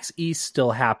East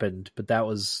still happened, but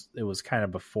it was kind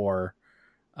of before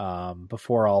all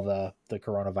the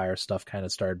coronavirus stuff kind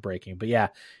of started breaking. But yeah,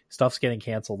 stuff's getting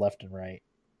canceled left and right.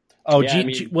 Oh, yeah,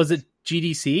 was it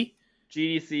GDC?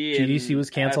 GDC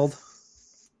was canceled.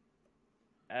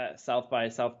 South by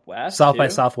Southwest. By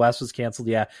Southwest was canceled.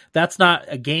 Yeah, that's not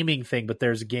a gaming thing, but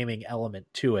there's a gaming element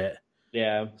to it.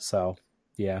 Yeah. So,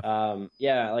 yeah.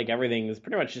 Like everything has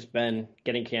pretty much just been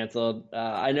getting canceled.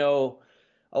 I know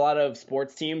a lot of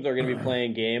sports teams are going to be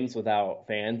playing games without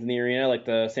fans in the arena, like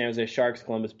the San Jose Sharks,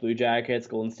 Columbus Blue Jackets,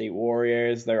 Golden State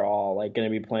Warriors. They're all like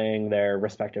going to be playing their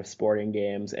respective sporting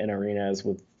games in arenas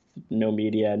with no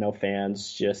media, no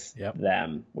fans, just Yep.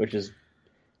 them, which is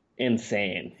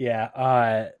insane.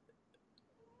 Yeah.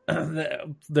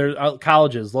 There are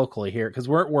colleges locally here because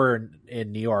we're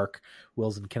in New York.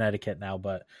 Will's in Connecticut now,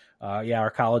 but yeah,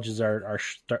 our colleges are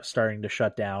starting to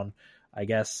shut down. I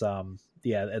guess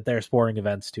yeah, at their sporting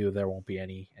events too, there won't be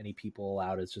any people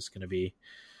allowed. It's just going to be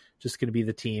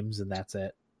the teams, and that's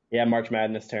it. Yeah, March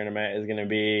Madness tournament is going to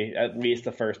be, at least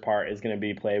the first part is going to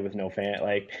be played with no fan.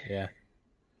 Like, Yeah.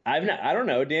 I don't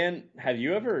know, Dan. Have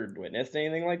you ever witnessed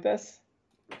anything like this?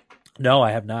 No,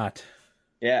 I have not.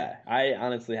 Yeah, I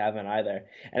honestly haven't either.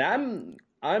 And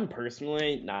I'm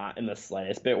personally not in the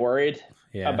slightest bit worried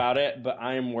about it, but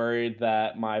I'm worried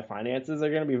that my finances are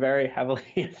going to be very heavily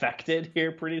affected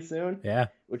here pretty soon. Yeah.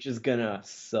 Which is gonna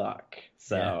suck.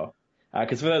 So,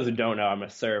 because for those who don't know, I'm a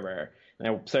server and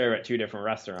I serve at 2 different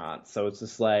restaurants. So it's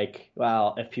just like,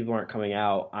 well, if people aren't coming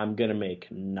out, I'm gonna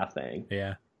make nothing.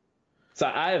 Yeah. So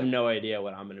I have no idea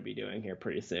what I'm gonna be doing here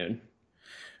pretty soon.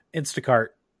 Instacart.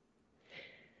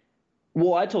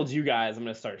 Well, I told you guys I'm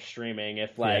gonna start streaming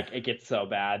if it gets so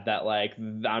bad that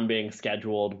I'm being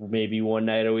scheduled maybe one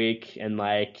night a week and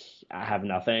I have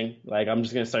nothing. I'm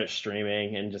just gonna start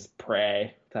streaming and just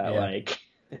pray that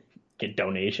get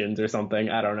donations or something.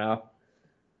 I don't know.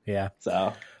 Yeah.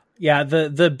 So yeah,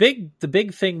 the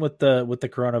big thing with the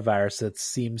coronavirus, it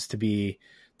seems to be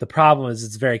the problem is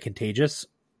it's very contagious.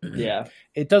 Yeah.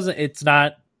 It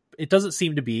doesn't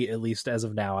seem to be, at least as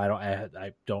of now.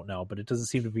 I don't know, but it doesn't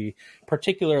seem to be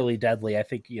particularly deadly. I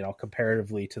think,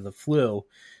 comparatively to the flu,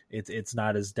 it's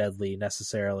not as deadly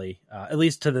necessarily, at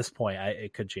least to this point.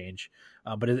 It could change,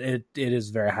 but it is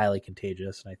very highly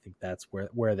contagious, and I think that's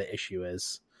where the issue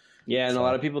is. Yeah, and a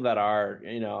lot of people that are,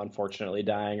 unfortunately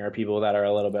dying are people that are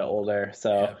a little bit older,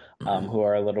 so who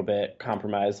are a little bit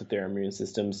compromised with their immune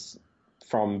systems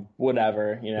from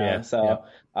whatever,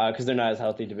 because they're not as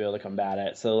healthy to be able to combat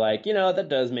it. So, that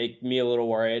does make me a little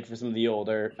worried for some of the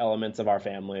older elements of our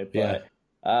family. But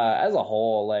as a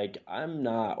whole, I'm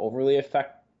not overly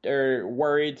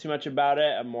worried too much about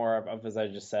it. I'm more of, as I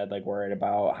just said, worried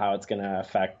about how it's going to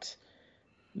affect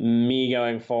me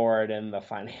going forward in the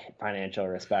financial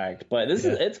respect. But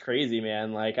it's crazy,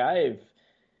 man. I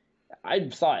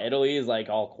saw Italy is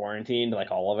all quarantined,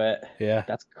 all of it. Yeah,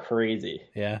 that's crazy.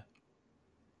 Yeah.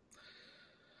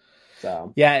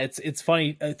 So yeah, it's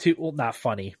funny too. Well, not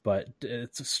funny, but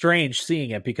it's strange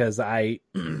seeing it because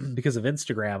because of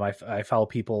Instagram, I follow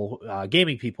people,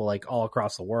 gaming people all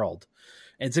across the world.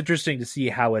 And it's interesting to see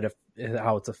how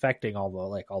it's affecting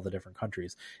all the different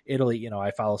countries. Italy, I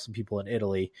follow some people in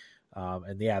Italy,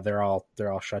 and yeah, they're all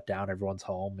shut down. Everyone's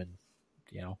home, and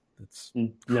it's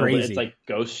crazy. It's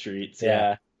ghost streets.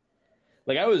 Yeah.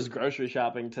 I was grocery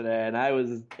shopping today, and I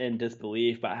was in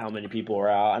disbelief about how many people were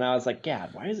out. And I was like,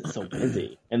 God, why is it so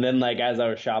busy? And then, as I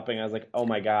was shopping, I was like, oh,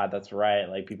 my God, that's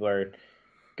right. People are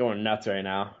going nuts right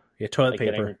now. Yeah, toilet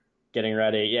paper. Getting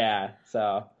ready. Yeah,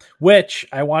 so. Which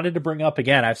I wanted to bring up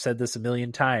again. I've said this a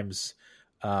million times.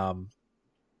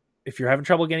 If you're having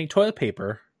trouble getting toilet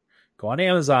paper, go on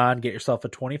Amazon, get yourself a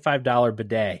 $25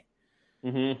 bidet.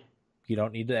 Mm-hmm. You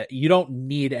don't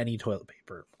need any toilet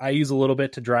paper. I use a little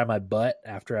bit to dry my butt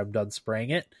after I'm done spraying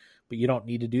it, but you don't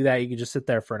need to do that. You can just sit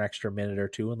there for an extra minute or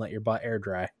two and let your butt air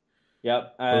dry.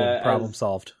 Yep. Boom, problem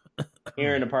solved.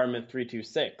 Here in apartment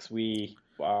 326, we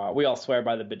all swear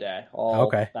by the bidet.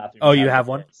 Okay. Oh, you have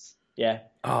one? Yeah.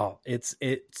 Oh, it's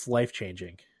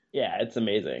life-changing. Yeah, it's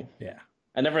amazing. Yeah.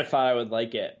 I never thought I would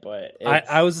like it, but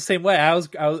I was the same way. I was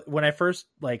when I first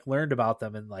learned about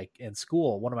them in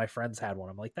school. One of my friends had one.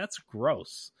 I'm like, that's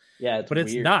gross. Yeah, but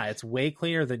it's not. It's way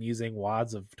cleaner than using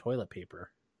wads of toilet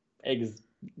paper.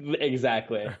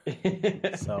 Exactly.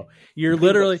 So you're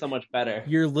literally so much better.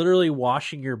 You're literally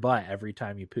washing your butt every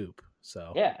time you poop.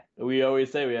 So yeah, we always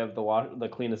say we have the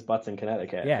cleanest butts in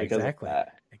Connecticut. Yeah, because exactly. Of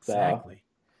that. Exactly. So,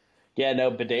 yeah,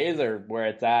 no, bidets are where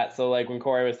it's at. So, when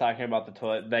Corey was talking about the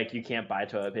toilet, you can't buy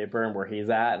toilet paper and where he's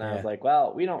at. And I was like,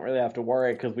 well, we don't really have to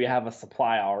worry because we have a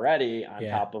supply already on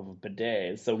top of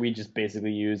bidets. So we just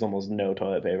basically use almost no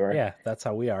toilet paper. Yeah, that's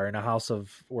how we are.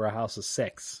 We're a house of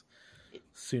 6,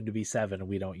 soon to be 7.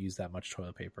 We don't use that much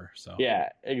toilet paper. So yeah,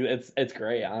 it's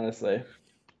great, honestly.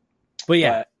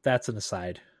 But that's an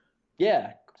aside.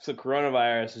 Yeah. So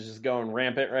coronavirus is just going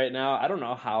rampant right now. I don't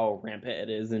know how rampant it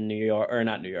is in New York, or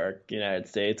not New York, United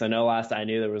States. I know last I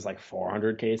knew there was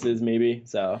 400 cases maybe.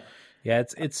 So yeah,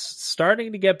 it's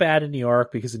starting to get bad in New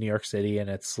York because of New York City, and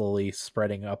it's slowly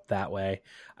spreading up that way.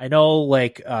 I know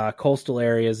coastal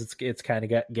areas, it's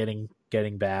kind of getting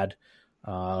bad.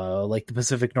 The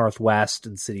Pacific Northwest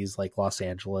and cities like Los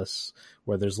Angeles,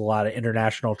 where there's a lot of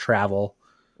international travel.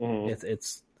 Mm-hmm.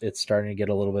 It's starting to get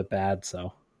a little bit bad.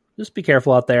 So just be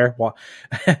careful out there.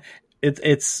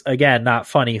 It's again not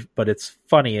funny, but it's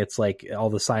funny. It's like all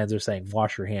the signs are saying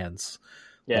wash your hands.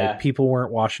 Yeah, like, people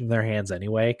weren't washing their hands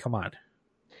anyway. Come on,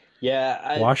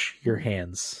 wash your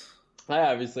hands. I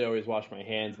obviously always wash my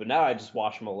hands, but now I just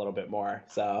wash them a little bit more.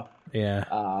 So yeah,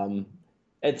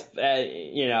 it's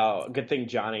good thing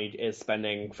Johnny is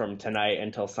spending from tonight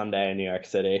until Sunday in New York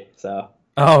City. So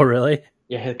oh really?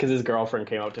 Yeah, because his girlfriend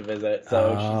came out to visit,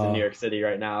 so she's in New York City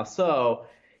right now. So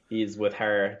he's with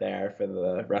her there for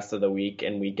the rest of the week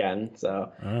and weekend.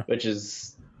 So which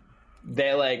is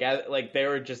they they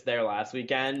were just there last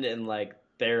weekend, and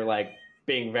they're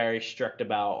being very strict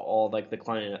about all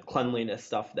the cleanliness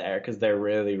stuff there because they're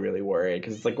really, really worried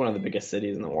because it's one of the biggest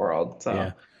cities in the world.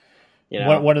 So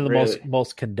one of the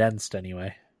most condensed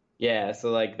anyway. Yeah,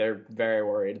 so they're very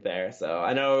worried there. So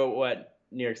I know what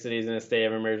New York City is in a state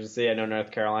of emergency. I know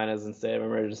North Carolina is in a state of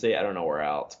emergency. I don't know where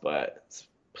else, but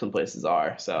some places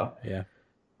are. So yeah.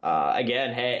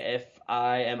 Again, hey, if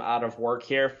I am out of work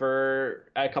here for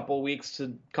a couple weeks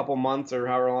to couple months or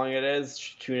however long it is,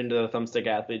 tune into the Thumbstick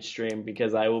Athlete stream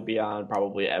because I will be on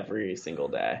probably every single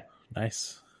day.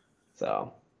 Nice.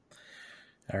 So,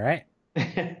 all right.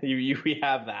 we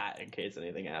have that in case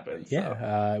anything happens.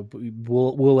 Yeah, so.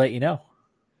 We'll let you know.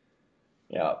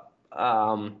 Yeah.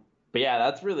 But yeah,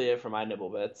 that's really it for my nibble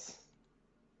bits.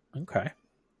 Okay.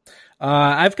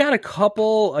 I've got a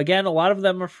couple. Again, a lot of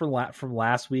them are from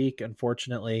last week,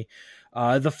 unfortunately.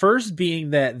 The first being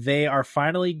that they are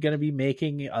finally going to be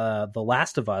making The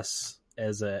Last of Us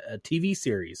as a TV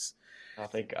series. Oh,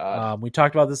 thank God. We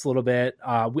talked about this a little bit.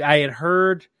 I had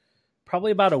heard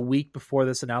probably about a week before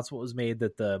this announcement was made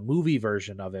that the movie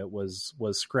version of it was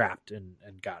scrapped and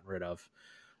gotten rid of.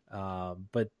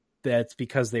 But that's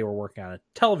because they were working on a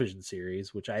television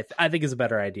series, which I think is a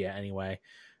better idea anyway.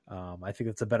 I think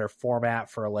it's a better format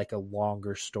for a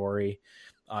longer story.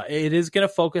 It is going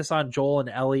to focus on Joel and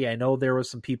Ellie. I know there was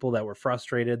some people that were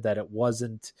frustrated that it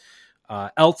wasn't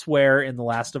elsewhere in the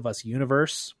Last of Us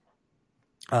universe.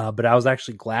 But I was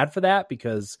actually glad for that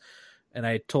because, and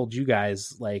I told you guys,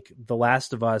 The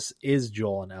Last of Us is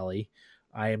Joel and Ellie.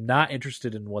 I am not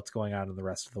interested in what's going on in the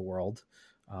rest of the world.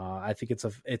 I think it's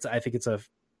a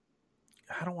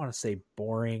I don't want to say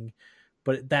boring,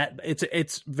 but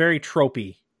it's very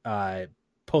tropey,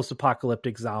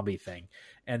 post-apocalyptic zombie thing.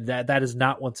 And that is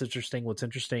not what's interesting. What's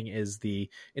interesting is the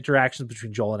interactions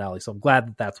between Joel and Ellie. So I'm glad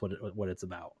that that's what it's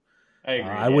about. I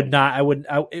agree.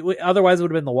 Otherwise it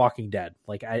would have been The Walking Dead.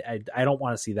 I don't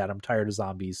want to see that. I'm tired of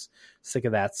zombies, sick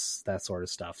of that sort of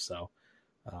stuff. So,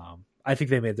 I think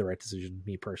they made the right decision,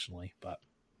 me personally,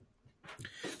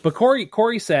 But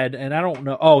Corey said, and I don't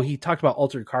know. Oh, he talked about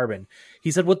Altered Carbon.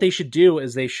 He said what they should do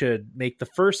is they should make the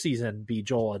first season be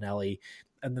Joel and Ellie,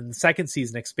 and then the second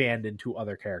season expand into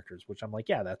other characters. Which I'm like,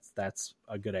 yeah, that's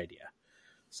a good idea.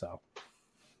 So,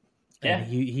 yeah, and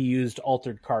he used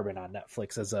Altered Carbon on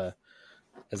Netflix as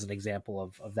an example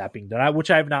of that being done,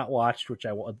 which I have not watched, which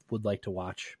I would like to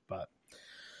watch. But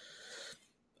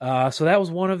so that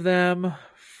was one of them.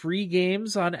 Free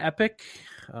games on Epic.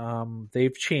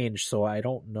 They've changed, so I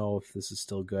don't know if this is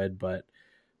still good, but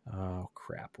oh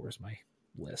crap, where's my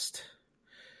list?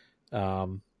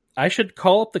 I should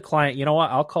call up the client. You know what?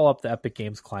 I'll call up the Epic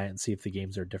Games client and see if the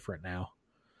games are different now.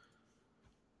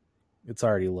 It's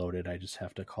already loaded. I just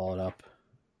have to call it up.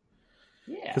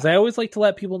 Yeah. Because I always like to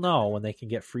let people know when they can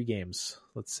get free games.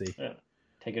 Let's see. Yeah.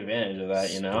 Take advantage of that,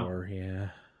 Store, yeah.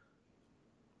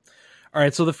 All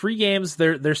right, so the free games,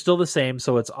 they're still the same.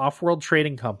 So it's Offworld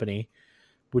Trading Company,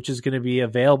 which is going to be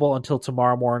available until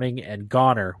tomorrow morning, and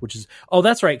Goner, which is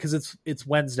that's right, because it's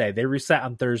Wednesday. They reset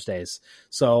on Thursdays,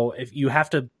 so if you have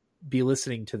to be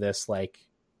listening to this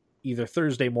either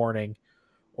Thursday morning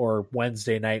or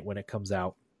Wednesday night when it comes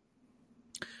out,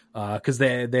 because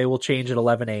they will change at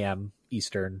 11 a.m.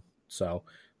 Eastern, so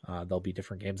there'll be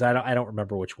different games. I don't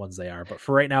remember which ones they are, but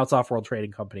for right now, it's Offworld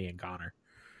Trading Company and Goner.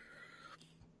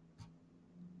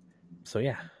 So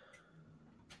yeah.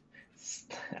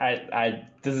 I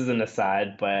this is an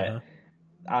aside, but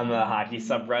on the hockey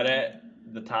subreddit,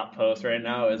 the top post right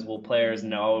now is, will players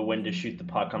know when to shoot the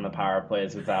puck on the power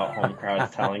plays without home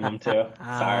crowds telling them to?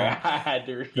 Sorry, I had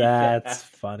to read that. That's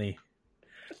funny.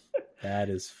 That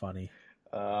is funny.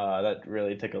 That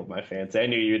really tickled my fancy. I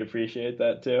knew you'd appreciate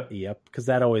that too. Yep, because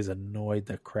that always annoyed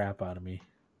the crap out of me.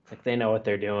 It's they know what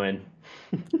they're doing.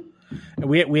 And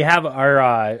we have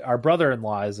our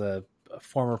brother-in-law is a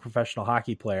former professional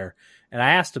hockey player, and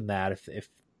I asked him that if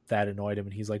that annoyed him,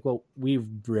 and he's like, well, we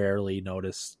rarely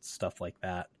notice stuff like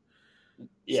that.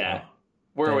 Yeah. So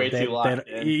we're way too locked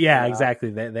in. Yeah,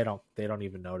 exactly. They don't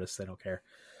even notice. They don't care.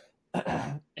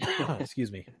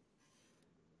 Excuse me.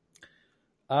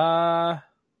 I'm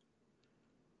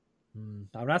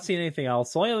not seeing anything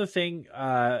else. The only other thing,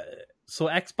 so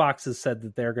Xbox has said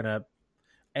that they're gonna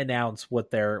announce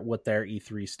what their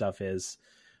E3 stuff is.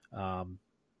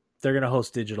 They're gonna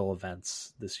host digital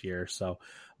events this year. So,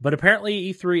 but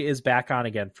apparently E3 is back on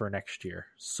again for next year.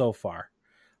 So far,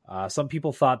 some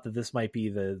people thought that this might be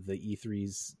the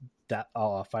E3's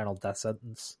final death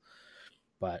sentence,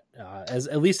 but as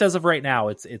at least as of right now,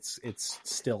 it's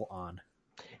still on.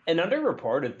 An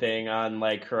underreported thing on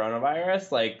like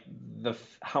coronavirus, like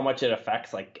how much it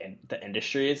affects like the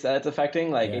industries that it's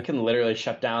affecting. Like it can literally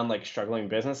shut down like struggling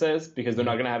businesses because they're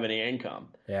not going to have any income.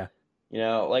 Yeah. You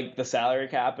know, like the salary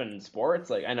cap in sports,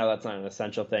 like I know that's not an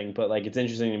essential thing, but like it's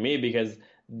interesting to me because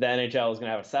the NHL is going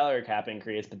to have a salary cap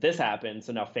increase, but this happened,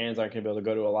 so now fans aren't going to be able to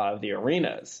go to a lot of the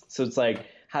arenas. So it's like,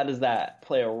 how does that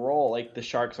play a role? Like the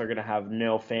Sharks are going to have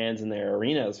no fans in their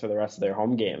arenas for the rest of their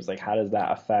home games. Like how does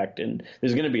that affect? And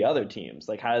there's going to be other teams.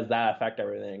 Like how does that affect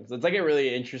everything? So it's like a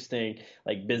really interesting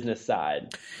like business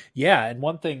side. Yeah, and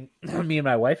one thing me and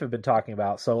my wife have been talking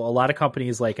about. So a lot of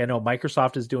companies, like I know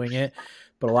Microsoft is doing it,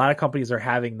 but a lot of companies are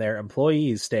having their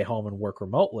employees stay home and work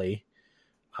remotely.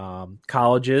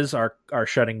 Colleges are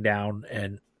shutting down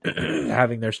and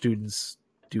having their students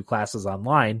do classes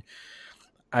online.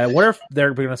 I wonder if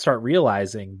they're going to start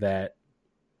realizing that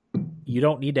you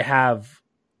don't need to have,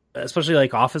 especially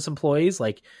like office employees,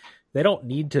 like they don't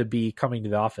need to be coming to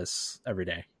the office every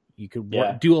day. You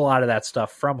could do a lot of that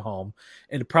stuff from home,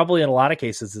 and probably in a lot of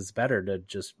cases it's better to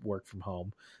just work from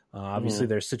home. Obviously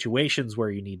there's situations where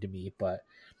you need to meet, but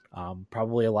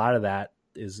probably a lot of that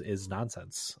is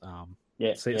nonsense.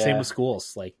 Same with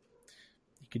schools. Like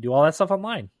you could do all that stuff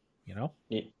online, you know?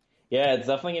 Yeah, it's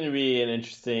definitely going to be an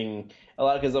interesting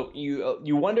because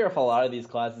you wonder if a lot of these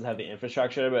classes have the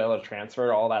infrastructure to be able to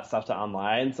transfer all that stuff to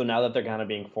online. So now that they're kind of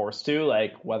being forced to,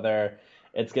 like whether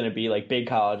it's going to be like big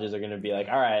colleges are going to be like,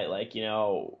 all right, like, you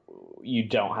know, you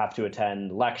don't have to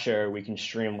attend lecture. We can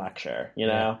stream lecture, you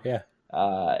know? Yeah.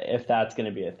 If that's going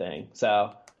to be a thing.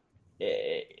 So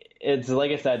it's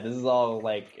like I said, this is all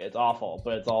like it's awful,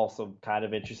 but it's also kind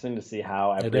of interesting to see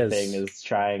how everything is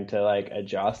trying to like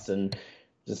adjust and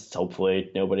just hopefully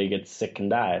nobody gets sick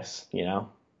and dies, you know?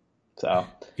 So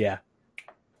yeah.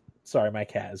 Sorry, my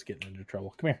cat is getting into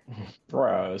trouble. Come here.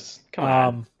 Gross. Come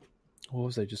on. What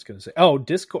was I just going to say? Oh,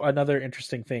 Discord. Another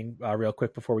interesting thing, real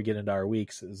quick before we get into our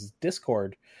weeks, is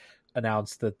Discord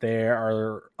announced that they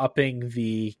are upping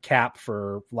the cap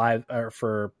for live or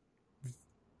for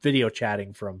video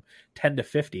chatting from 10 to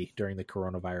 50 during the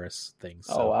coronavirus thing.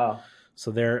 So, wow.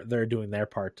 So they're doing their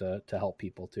part to help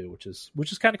people too,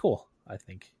 which is kind of cool, I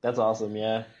think. That's awesome.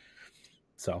 Yeah.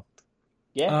 So,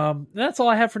 yeah. That's all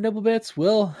I have for Nibble Bits.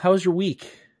 Will, how was your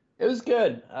week? It was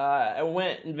good. I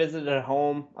went and visited at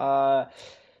home.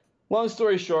 Long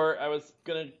story short, I was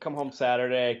going to come home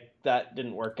Saturday. That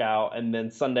didn't work out. And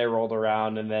then Sunday rolled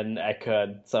around and then I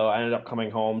could. So I ended up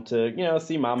coming home to, you know,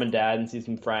 see mom and dad and see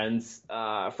some friends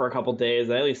for a couple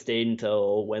days. I only stayed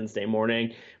until Wednesday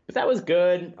morning. But that was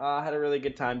good. I had a really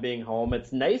good time being home.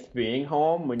 It's nice being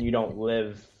home when you don't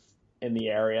live in the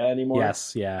area anymore.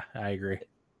 Yes, yeah, I agree.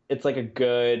 It's like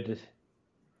it's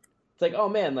like, oh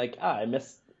man, like, I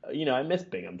miss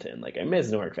Binghamton. Like, I miss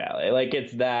Newark Valley. Like,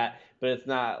 it's that, but it's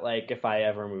not like if I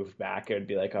ever moved back, it would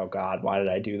be like, oh God, why did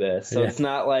I do this? So It's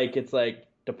not like it's like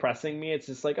depressing me. It's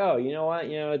just like, oh, you know what?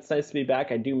 You know, it's nice to be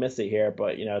back. I do miss it here,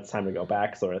 but, you know, it's time to go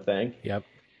back sort of thing. Yep.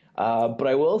 But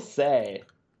I will say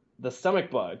the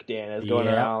stomach bug, Dan, is going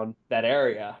around that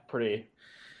area pretty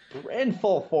in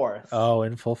full force. Oh,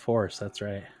 in full force. That's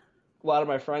right. A lot of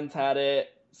my friends had it,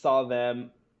 saw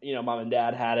them. You know, mom and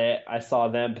dad had it. I saw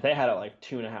them, but they had it like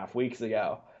 2.5 weeks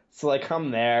ago. So like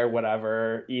I'm there,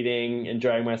 whatever, eating,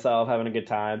 enjoying myself, having a good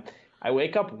time. I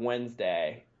wake up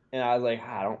Wednesday and I was like,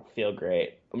 I don't feel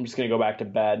great. I'm just going to go back to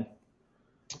bed.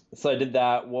 So I did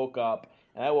that, woke up,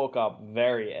 and I woke up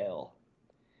very ill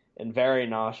and very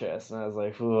nauseous. And I was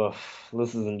like, oof,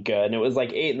 this isn't good. And it was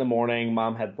like 8 a.m.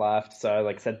 Mom had left, so I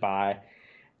like said bye.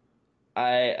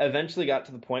 I eventually got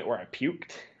to the point where I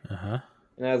puked. Uh-huh.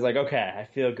 And I was like, okay, I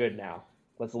feel good now.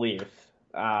 Let's leave.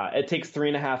 It takes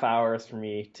 3.5 hours for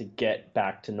me to get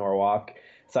back to Norwalk.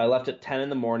 So I left at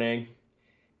 10 a.m.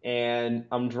 and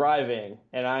I'm driving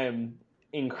and I am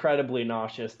incredibly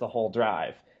nauseous the whole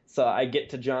drive. So I get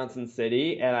to Johnson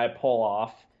City and I pull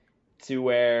off to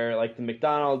where like the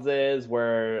McDonald's is,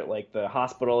 where like the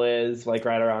hospital is, like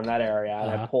right around that area. And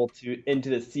I pull into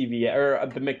the CVS or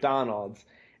the McDonald's.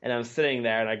 And I'm sitting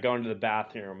there and I go into the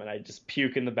bathroom and I just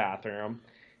puke in the bathroom.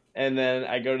 And then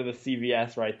I go to the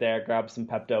CVS right there, grab some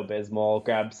Pepto-Bismol,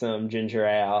 grab some ginger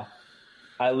ale.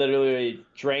 I literally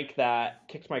drank that,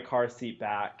 kicked my car seat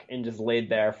back, and just laid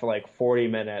there for like 40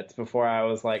 minutes before I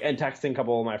was like, and texting a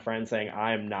couple of my friends saying,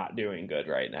 I'm not doing good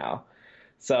right now.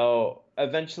 So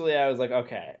eventually I was like,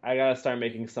 okay, I gotta start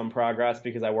making some progress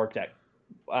because I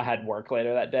had work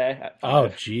later that day at Oh,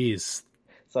 5. geez.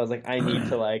 So I was like, I need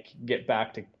to like get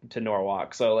back to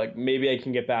Norwalk. So like maybe I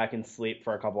can get back and sleep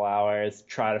for a couple hours,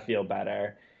 try to feel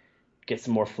better, get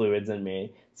some more fluids in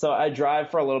me. So I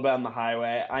drive for a little bit on the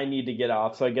highway. I need to get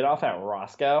off. So I get off at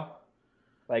Roscoe,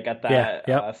 like at Yeah. that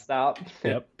Yep. stop,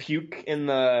 Yep. puke in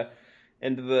the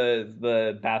into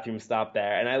the bathroom stop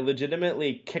there, and I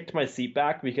legitimately kicked my seat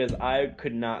back because I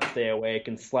could not stay awake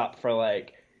and slept for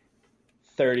like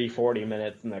 30-40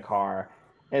 minutes in the car.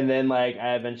 And then like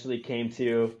I eventually came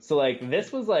to, so like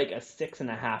this was like a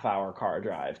 6.5 hour car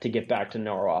drive to get back to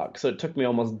Norwalk. So it took me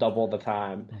almost double the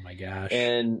time. Oh my gosh.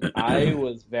 And I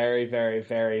was very, very,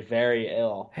 very, very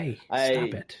ill. Hey, stop I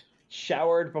it.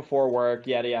 showered before work,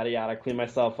 yada yada yada, cleaned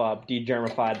myself up,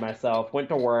 de-germified myself, went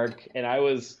to work, and I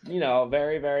was,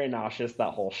 very, very nauseous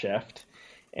that whole shift.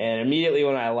 And immediately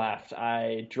when I left,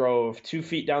 I drove 2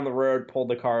 feet down the road, pulled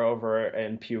the car over,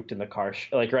 and puked in the car,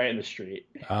 like right in the street.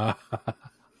 Uh,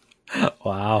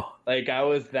 wow. Like I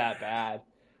was that bad.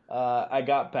 I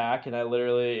got back and I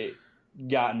literally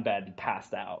got in bed and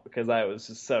passed out because I was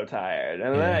just so tired.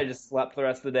 And then Yeah. I just slept the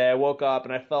rest of the day. I woke up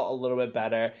and I felt a little bit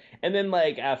better. And then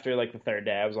like after like the third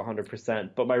day, I was 100%.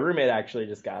 But my roommate actually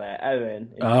just got it, Evan, and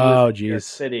he was Oh, in New York geez.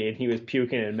 City and he was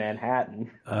puking in Manhattan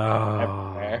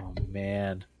everywhere. Oh,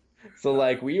 man. So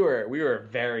like we were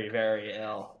very very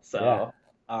ill. Yeah.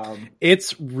 So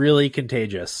It's really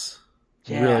contagious.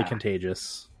 Really yeah.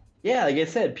 contagious. Yeah, like I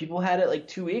said, people had it like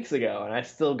 2 weeks ago, and I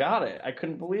still got it. I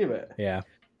couldn't believe it. Yeah.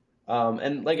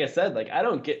 And like I said, like I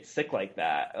don't get sick like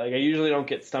that. Like I usually don't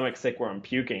get stomach sick where I'm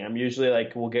puking. I'm usually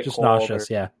like we'll get Just cold or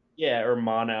nauseous. Yeah. yeah, or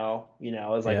mono,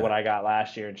 is like Yeah. what I got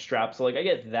last year and strep. So like I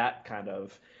get that kind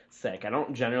of sick. I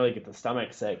don't generally get the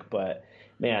stomach sick, but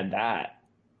man, that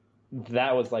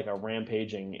was like a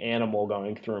rampaging animal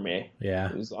going through me. Yeah.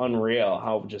 It was unreal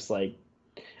how just like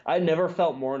I never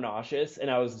felt more nauseous, and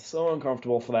I was so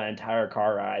uncomfortable for that entire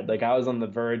car ride. Like I was on the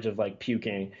verge of like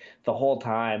puking the whole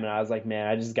time, and I was like, man,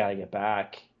 I just gotta get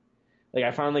back. Like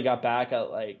I finally got back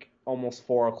at like almost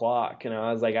 4 o'clock, and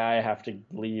I was like, I have to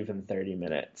leave in 30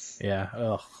 minutes. Yeah.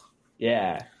 Ugh.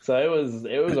 Yeah, so it was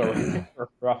a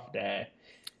rough day.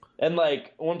 And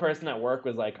like one person at work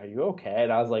was like, "Are you okay?"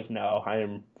 And I was like, "No, I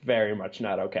am very much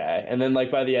not okay." And then like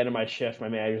by the end of my shift, my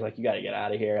manager's like, "You got to get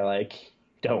out of here. Like,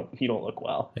 you don't look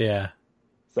well." Yeah.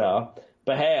 So,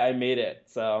 but hey, I made it.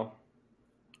 So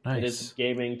it is Nice.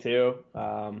 gaming too.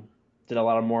 Did a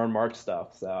lot of more and March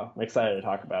stuff. So I'm excited to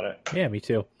talk about it. Yeah, me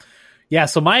too. Yeah,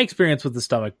 so my experience with the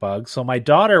stomach bug. So my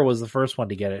daughter was the first one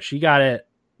to get it. She got it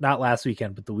not last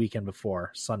weekend, but the weekend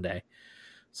before, Sunday.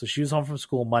 So she was home from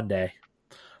school Monday.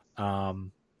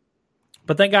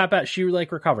 But then got back. She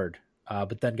like recovered,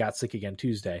 but then got sick again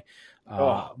Tuesday.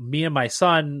 Me and my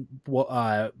son,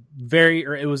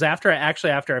 it was after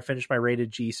I finished my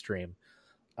Rated G stream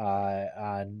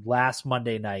on last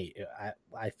Monday night.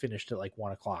 I finished at like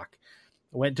 1:00.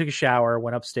 I went and took a shower,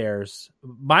 went upstairs.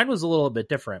 Mine was a little bit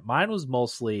different. Mine was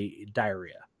mostly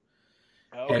diarrhea.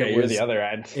 Okay, you're the other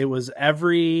end. It was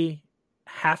every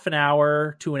half an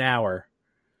hour to an hour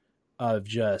of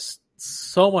just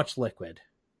so much liquid.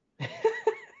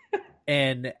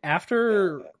 And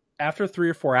after 3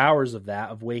 or 4 hours of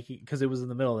that, of waking, because it was in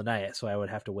the middle of the night, so I would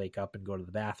have to wake up and go to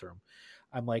the bathroom.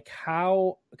 I'm like,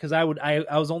 how? Because I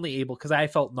was only able, because I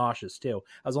felt nauseous too.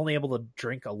 I was only able to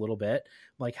drink a little bit.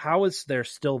 I'm like, how is there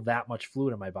still that much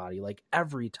fluid in my body? Like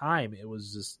every time it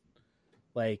was just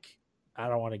like, I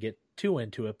don't want to get too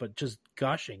into it, but just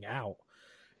gushing out.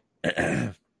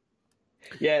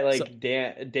 Yeah, like so,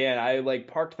 Dan, I like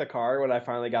parked the car when I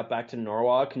finally got back to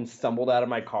Norwalk and stumbled out of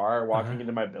my car walking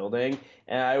into my building,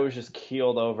 and I was just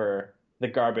keeled over the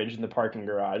garbage in the parking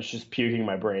garage, just puking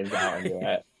my brains out into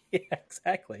it. Yeah,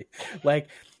 exactly. Like,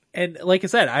 and like I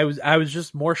said, I was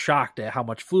just more shocked at how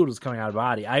much fluid was coming out of the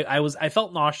body. I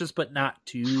felt nauseous, but not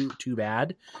too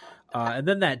bad. And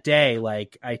then that day,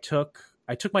 like I took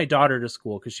my daughter to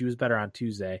school because she was better on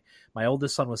Tuesday. My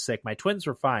oldest son was sick. My twins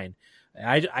were fine.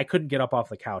 I couldn't get up off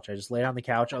the couch. I just laid on the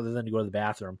couch other than to go to the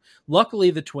bathroom. Luckily,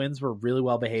 the twins were really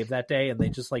well behaved that day, and they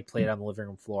just like played on the living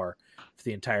room floor for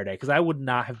the entire day because I would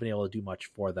not have been able to do much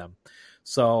for them.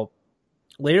 So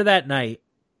later that night,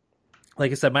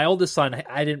 like I said, my oldest son,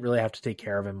 I didn't really have to take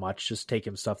care of him much, just take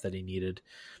him stuff that he needed.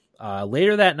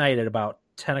 Later that night at about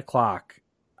 10 o'clock,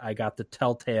 I got the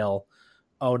telltale,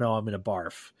 "Oh no, I'm going to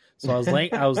barf." So I was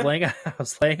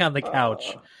laying on the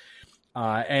couch,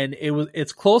 And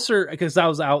it's closer because I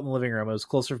was out in the living room. It was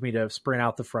closer for me to sprint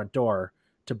out the front door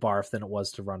to barf than it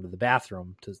was to run to the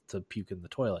bathroom to puke in the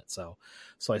toilet. So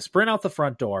I sprint out the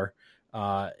front door.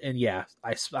 And yeah,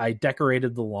 I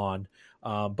decorated the lawn.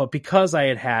 But because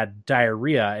I had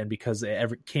diarrhea and because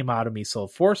it came out of me so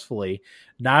forcefully,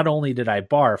 not only did I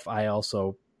barf, I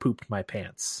also pooped my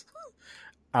pants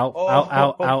out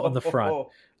in the front.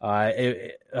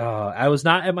 I was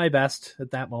not at my best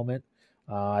at that moment.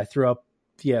 I threw up,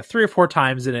 3 or 4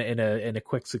 times in a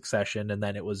quick succession, and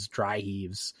then it was dry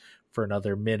heaves for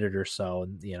another minute or so.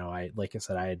 And like I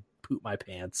said, I had pooped my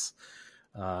pants.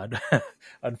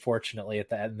 Unfortunately,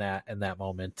 in that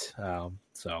moment,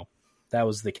 so that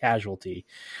was the casualty.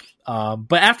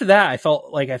 But after that, I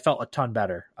felt a ton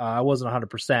better. I wasn't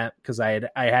 100% because I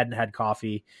hadn't had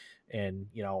coffee in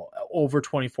over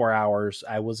 24 hours.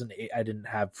 I didn't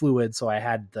have fluid, so I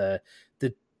had the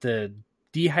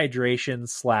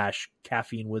dehydration /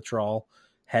 caffeine withdrawal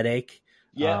headache.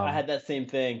 Yeah, I had that same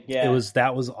thing. Yeah,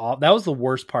 that was the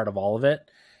worst part of all of it.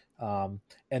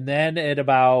 And then at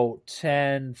about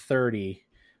 10:30,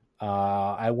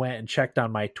 I went and checked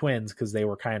on my twins because they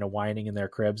were kind of whining in their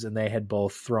cribs, and they had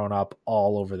both thrown up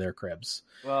all over their cribs,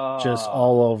 just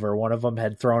all over. One of them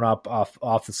had thrown up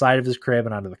off the side of his crib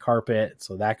and onto the carpet,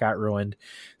 so that got ruined.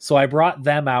 So I brought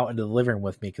them out into the living room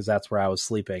with me because that's where I was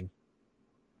sleeping.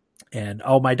 And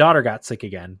my daughter got sick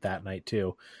again that night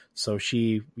too. So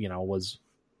she, was.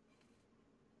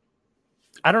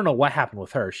 I don't know what happened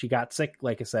with her. She got sick,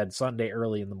 like I said, Sunday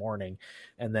early in the morning,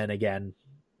 and then again,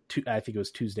 I think it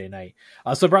was Tuesday night.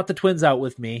 So I brought the twins out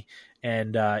with me,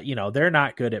 and they're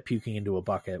not good at puking into a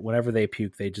bucket. Whenever they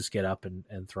puke, they just get up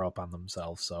and throw up on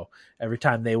themselves. So every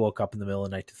time they woke up in the middle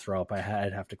of the night to throw up,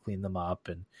 I'd have to clean them up,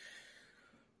 and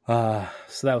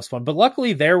so that was fun. But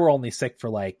luckily, they were only sick for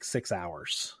like 6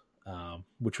 hours,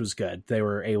 which was good. They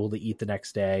were able to eat the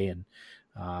next day, and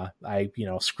I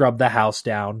scrubbed the house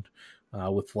down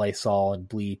with Lysol and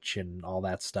bleach and all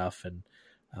that stuff. And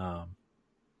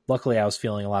luckily I was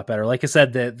feeling a lot better. Like I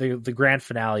said, the grand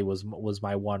finale was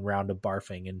my one round of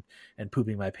barfing and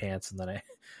pooping my pants. And then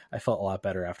I felt a lot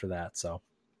better after that. So,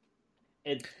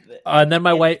 and then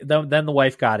then the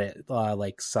wife got it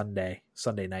like Sunday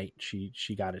night. She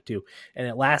got it too. And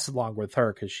it lasted longer with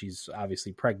her because she's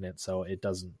obviously pregnant. So it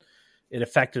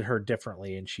affected her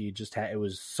differently. And she just it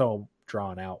was so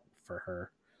drawn out for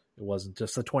her. It wasn't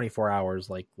just the 24 hours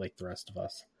like the rest of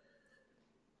us.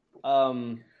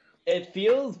 It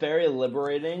feels very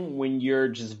liberating when you're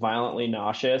just violently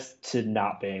nauseous to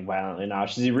not being violently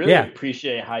nauseous. You really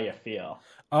appreciate how you feel.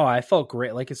 Oh, I felt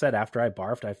great. Like I said, after I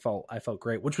barfed, I felt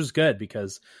great, which was good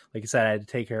because, like I said, I had to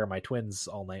take care of my twins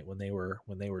all night when they were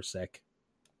sick.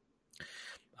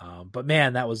 But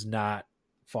man, that was not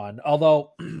fun.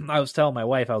 Although I was telling my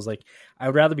wife, I was like, I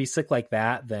would rather be sick like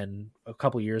that than a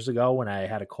couple years ago when I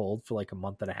had a cold for like a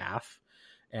month and a half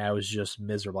and I was just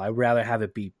miserable. I'd rather have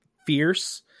it be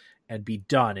fierce and be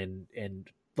done. And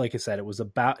like I said,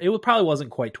 it probably wasn't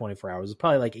quite 24 hours. It was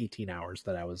probably like 18 hours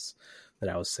that I was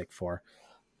sick for.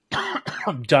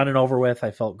 I'm done and over with.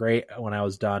 I felt great when I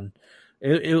was done.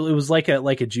 It was like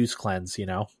a juice cleanse,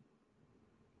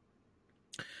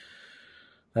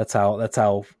 That's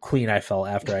how clean I felt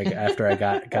after I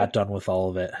got done with all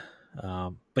of it.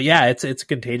 But yeah, it's a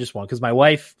contagious one because my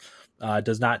wife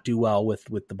does not do well with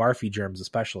the barfy germs,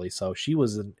 especially. So she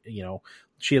was,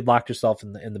 she had locked herself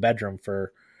in the bedroom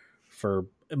for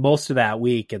most of that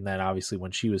week, and then obviously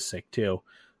when she was sick too.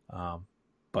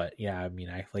 But yeah, I mean,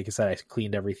 like I said, I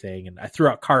cleaned everything, and I threw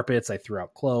out carpets, I threw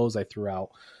out clothes, I threw out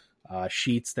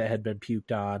sheets that had been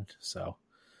puked on. So.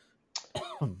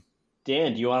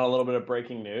 Dan, do you want a little bit of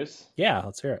breaking news? Yeah,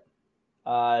 let's hear it.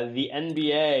 The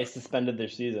NBA suspended their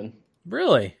season.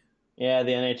 Really? Yeah,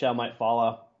 the NHL might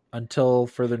follow. Until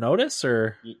further notice,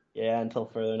 or? Yeah, until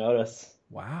further notice.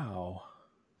 Wow.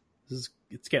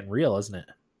 It's getting real, isn't it?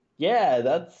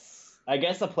 Yeah, I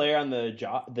guess a player on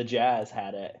the Jazz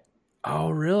had it.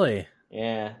 Oh, really?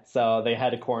 Yeah, so they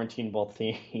had to quarantine both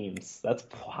teams. That's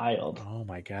wild. Oh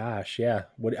my gosh, yeah.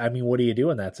 What do you do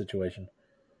in that situation?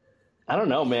 I don't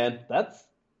know, man.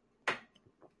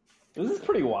 This is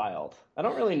pretty wild. I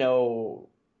don't really know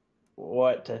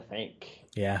what to think.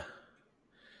 Yeah.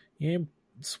 Yeah,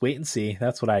 just wait and see.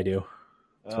 That's what I do.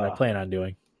 That's what I plan on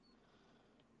doing.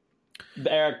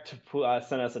 Eric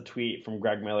sent us a tweet from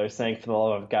Greg Miller saying, "For the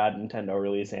love of God, Nintendo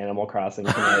release Animal Crossing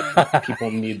tonight."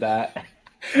 People need that.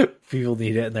 People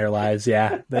need it in their lives.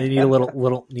 Yeah, they need a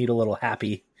little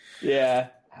happy. Yeah.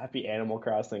 Happy Animal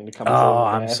Crossing to come. Oh,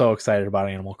 I'm so excited about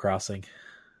Animal Crossing.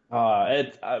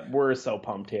 We're so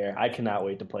pumped here. I cannot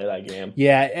wait to play that game.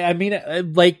 Yeah, I mean,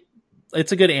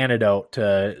 it's a good antidote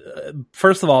to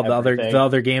first of all the Everything.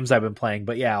 other games I've been playing,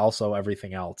 but yeah, also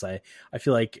everything else. I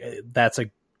feel like that's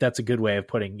a good way of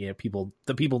putting,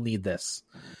 people need this.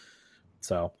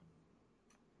 So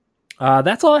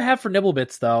that's all I have for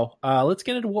Nibblebits, though. Let's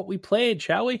get into what we played,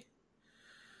 shall we?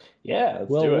 Yeah,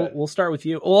 let's do it. We'll start with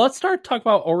you. Well, let's talk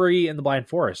about Ori and the Blind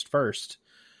Forest first,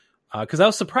 because I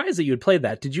was surprised that you had played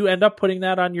that. Did you end up putting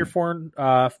that on your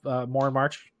more in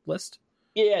March list?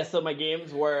 Yeah, so my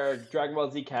games were Dragon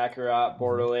Ball Z Kakarot,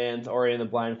 Borderlands, Ori and the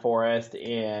Blind Forest,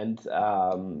 and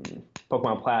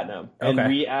Pokemon Platinum. And Okay.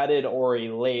 we added Ori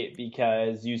late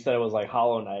because you said it was like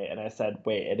Hollow Knight, and I said,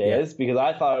 wait, it is? Because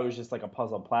I thought it was just like a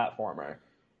puzzle platformer.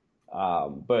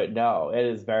 But no, it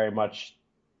is very much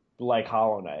like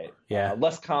Hollow Knight. Yeah.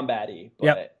 Less combat-y,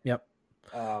 but Yep.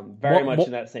 very much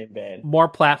in that same vein.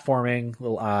 More platforming,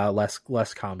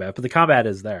 less combat, but the combat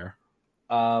is there.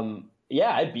 Yeah,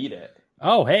 I beat it.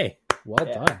 Oh, hey, well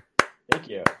done. Thank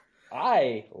you.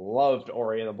 I loved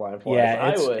Ori and the Blind Forest.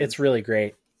 Yeah, it's really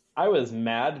great. I was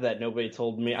mad that nobody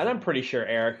told me, and I'm pretty sure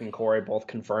Eric and Corey both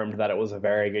confirmed that it was a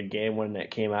very good game when it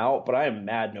came out, but I am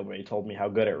mad nobody told me how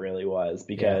good it really was,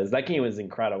 because that game was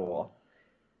incredible.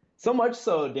 So much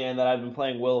so, Dan, that I've been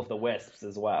playing Will of the Wisps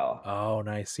as well. Oh,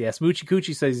 nice. Yeah, Smoochie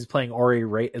Coochie says he's playing Ori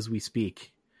right as we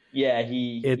speak. Yeah,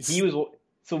 he was...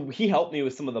 So he helped me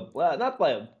with some of the, not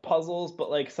like puzzles, but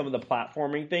like some of the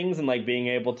platforming things, and like being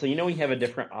able to, when you have a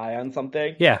different eye on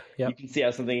something, you can see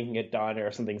how something can get done or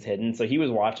if something's hidden. So he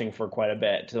was watching for quite a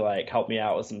bit to like help me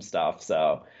out with some stuff.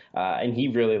 So, and he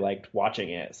really liked watching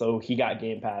it. So he got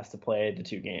Game Pass to play the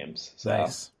 2 games. So,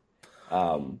 nice.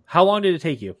 How long did it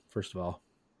take you, first of all?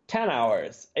 10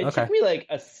 hours. It took me like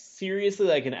seriously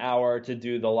like an hour to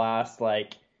do the last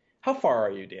like. How far are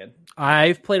you, Dan?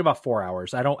 I've played about 4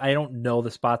 hours. I don't know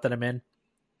the spot that I'm in.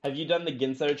 Have you done the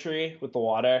Ginso tree with the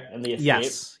water and the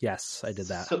escape? Yes, I did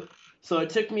that. So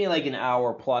it took me like an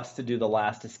hour plus to do the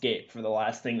last escape for the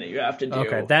last thing that you have to do.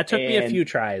 Okay, that took me a few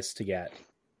tries to get.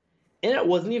 And it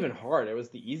wasn't even hard. It was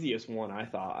the easiest one, I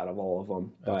thought, out of all of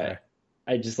them. But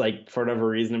I just like, for whatever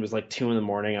reason, it was like 2 a.m.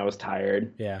 I was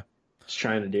tired. Yeah. Just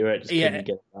trying to do it. Just couldn't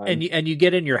get it done. And you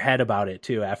get in your head about it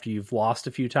too after you've lost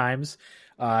a few times.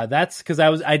 That's because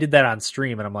I did that on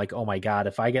stream, and I'm like, oh my god,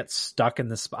 if I get stuck in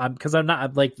this spot, because I'm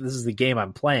like, this is the game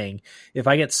I'm playing. If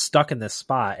I get stuck in this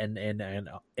spot and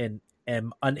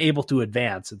am unable to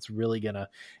advance, it's really gonna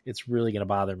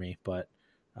bother me. But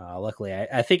luckily,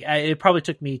 I think it probably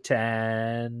took me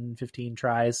 10, 15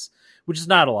 tries, which is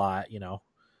not a lot,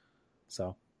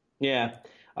 So yeah.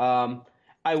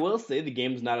 I will say the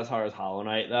game's not as hard as Hollow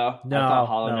Knight, though. No, I thought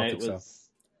Hollow Knight was so.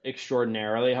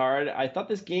 Extraordinarily hard. I thought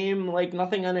this game, like,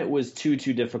 nothing on it was too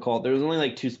difficult. There was only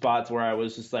like 2 spots where I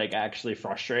was just like actually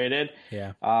frustrated.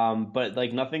 Yeah. But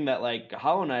like nothing that like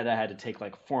Hollow Knight I had to take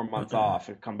like 4 months off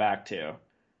and come back to.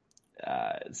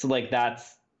 So like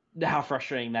that's how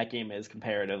frustrating that game is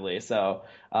comparatively. So,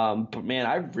 but man,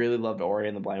 I really loved Ori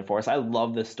and the Blind Forest. I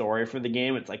love the story for the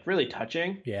game. It's like really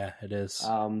touching. Yeah, it is.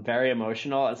 Very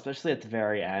emotional, especially at the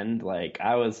very end. Like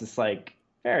I was just like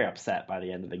very upset by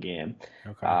the end of the game.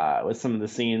 Okay. With some of the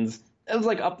scenes. It was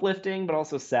like uplifting, but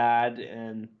also sad.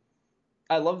 And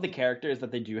I love the characters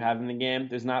that they do have in the game.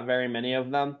 There's not very many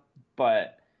of them,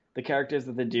 but the characters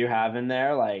that they do have in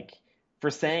there, like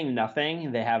for saying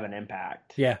nothing, they have an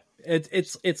impact. Yeah,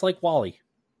 it's like WALL-E.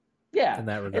 Yeah, in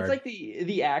that regard. It's like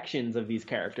the actions of these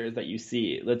characters that you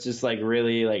see. That's just like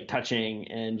really like touching,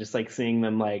 and just like seeing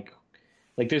them like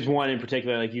there's one in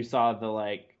particular, like you saw the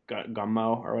like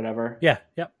Gummo or whatever. Yeah,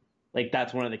 yep. Like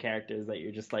that's one of the characters that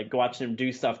you're just like watching him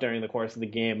do stuff during the course of the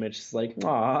game. It's just like,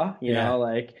 aw, you know,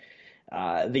 like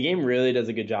the game really does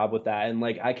a good job with that. And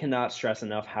like I cannot stress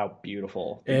enough how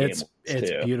beautiful the game is.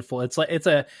 It's beautiful. It's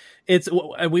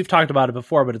and we've talked about it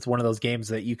before, but it's one of those games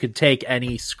that you could take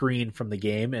any screen from the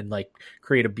game and like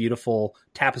create a beautiful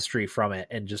tapestry from it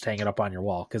and just hang it up on your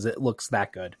wall because it looks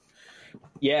that good.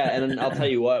 Yeah, and I'll tell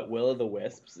you what, Will of the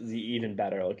Wisps is even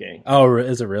better looking. Oh,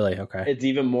 is it really? Okay. It's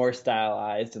even more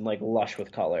stylized and like lush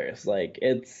with colors. Like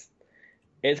it's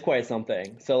quite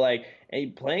something. So like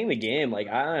playing the game, like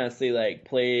I honestly like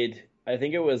played. I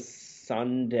think it was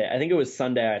Sunday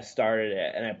I started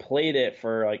it, and I played it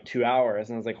for like 2 hours,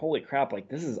 and I was like, holy crap! Like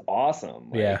this is awesome.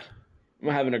 Like, yeah. I'm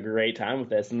having a great time with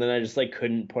this, and then I just like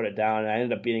couldn't put it down, and I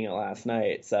ended up beating it last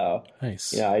night. So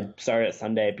nice. I started it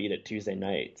Sunday, I beat it Tuesday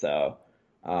night. So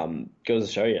goes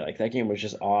to show you, like that game was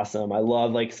just awesome. I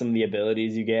love like some of the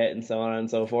abilities you get and so on and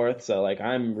so forth. So like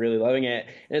I'm really loving it,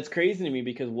 and it's crazy to me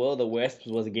because Will of the Wisps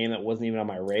was a game that wasn't even on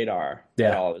my radar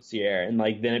at all this year, and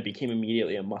like then it became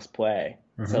immediately a must play.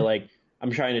 Mm-hmm. So like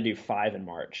I'm trying to do 5 in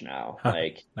March now,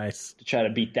 like Nice. to try to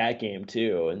beat that game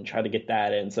too, and try to get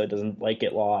that in so it doesn't like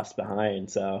get lost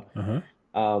behind. So,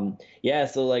 Uh-huh. yeah,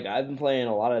 so like I've been playing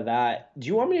a lot of that. Do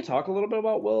you want me to talk a little bit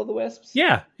about Will of the Wisps?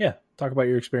 Yeah, yeah. Talk about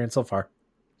your experience so far.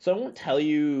 So I won't tell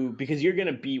you because you're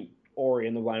gonna beat Ori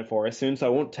in the Blind Forest soon, so I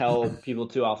won't tell people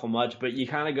too awful much. But you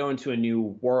kind of go into a new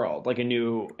world, like a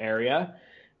new area,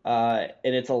 and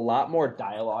it's a lot more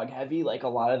dialogue heavy. Like a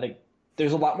lot of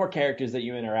there's a lot more characters that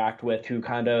you interact with who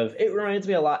kind of it reminds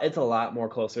me a lot. It's a lot more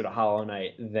closer to Hollow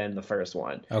Knight than the first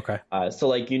one. Okay. So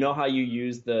like you know how you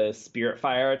use the Spirit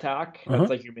Fire attack? Uh-huh. That's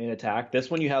like your main attack. This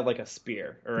one you have like a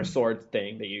spear or a sword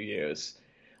thing that you use.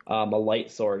 A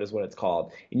light sword is what it's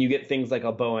called, and you get things like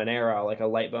a bow and arrow, like a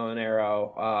light bow and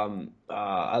arrow,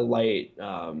 a light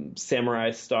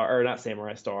samurai star or not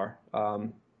samurai star,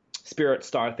 spirit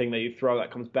star thing that you throw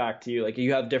that comes back to you. Like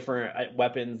you have different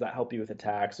weapons that help you with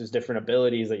attacks. There's different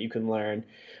abilities that you can learn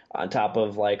on top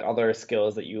of like other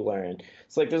skills that you learn.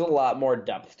 So like there's a lot more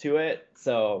depth to it.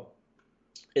 So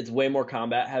it's way more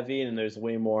combat heavy and there's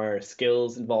way more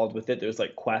skills involved with it. There's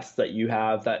like quests that you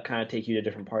have that kind of take you to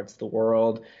different parts of the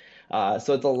world.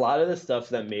 So it's a lot of the stuff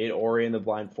that made Ori and the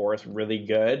Blind Forest really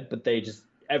good, but they just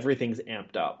everything's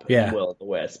amped up in Yeah. Will of the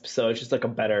Wisp. So it's just like a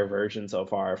better version so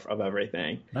far of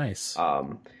everything. Nice.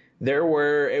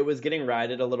 It was getting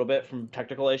righted a little bit from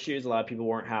technical issues. A lot of people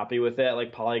weren't happy with it.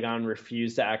 Like Polygon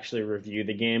refused to actually review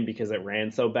the game because it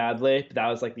ran so badly. But that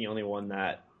was like the only one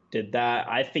that did that.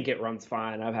 I think it runs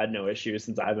fine. I've had no issues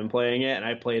since I've been playing it, and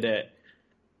I played it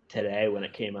today when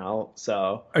it came out.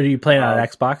 So, Are you playing on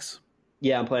Xbox?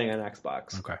 Yeah, I'm playing on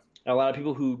Xbox. Okay. A lot of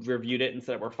people who reviewed it and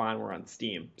said we're fine were on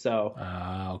Steam. So,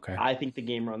 okay. I think the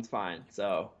game runs fine.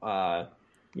 So, I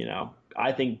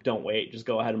think don't wait. Just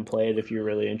go ahead and play it if you're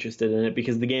really interested in it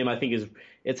because the game I think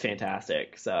it's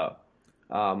fantastic. So,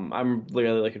 I'm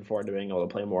really looking forward to being able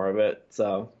to play more of it.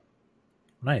 So,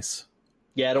 nice.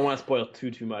 Yeah, I don't want to spoil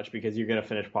too much because you're gonna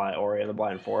finish probably Ori and the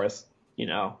Blind Forest.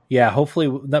 Yeah, hopefully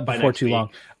not before too long.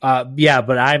 Yeah,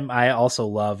 but I also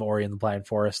love Ori and the Blind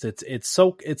Forest. It's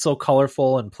so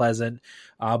colorful and pleasant.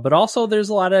 But also there's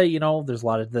a lot of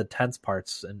the tense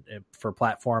parts and for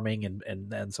platforming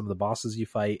and some of the bosses you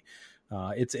fight.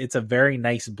 It's a very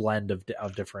nice blend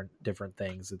of different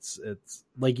things. It's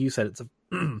like you said, it's a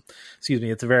excuse me,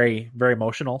 it's a very, very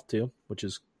emotional too, which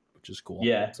is cool.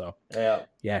 Yeah. So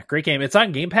yeah, great game. It's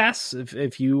on Game Pass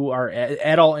if you are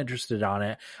at all interested on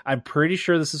it. I'm pretty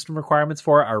sure the system requirements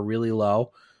for it are really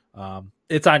low.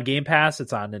 It's on Game Pass.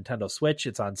 It's on Nintendo Switch.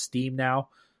 It's on Steam now.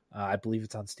 I believe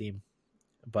it's on Steam.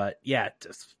 But yeah,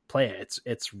 just play it.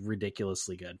 It's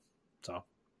ridiculously good. So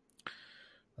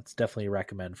that's definitely a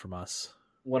recommend from us.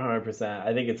 100%.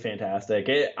 I think it's fantastic.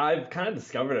 I've kind of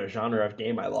discovered a genre of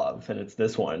game I love, and it's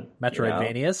this one.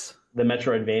 Metroidvanias? The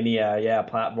Metroidvania, yeah,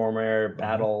 platformer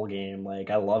battle game. Like,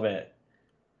 I love it.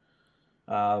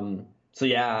 So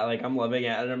yeah, like I'm loving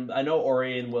it. And I know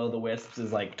Ori and Will of the Wisps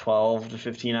is like 12 to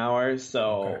 15 hours,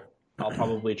 so Okay. I'll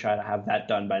probably try to have that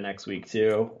done by next week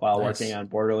too, while working on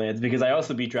Borderlands, because I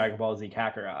also beat Dragon Ball Z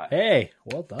Kakarot. Hey,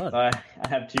 well done. So I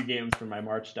have 2 games for my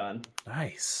March done.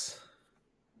 Nice.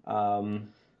 That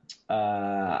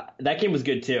game was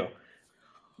good too.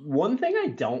 One thing I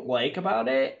don't like about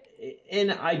it,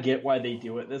 and I get why they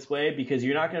do it this way, because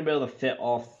you're not going to be able to fit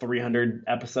all 300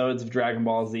 episodes of Dragon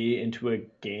Ball Z into a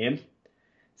game.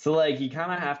 So like you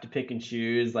kind of have to pick and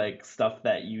choose like stuff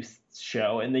that you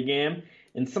show in the game,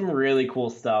 and some really cool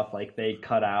stuff like they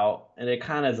cut out, and it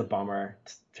kind of is a bummer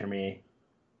for me.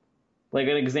 Like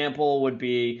an example would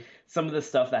be some of the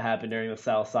stuff that happened during the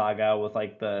Cell Saga with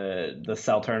like the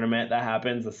Cell tournament that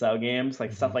happens, the Cell games,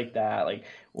 like stuff like that. Like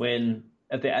when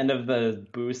at the end of the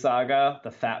Buu saga,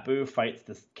 the Fat Buu fights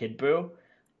this Kid Buu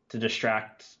to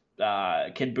distract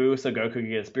Kid Buu so Goku can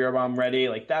get a Spirit Bomb ready.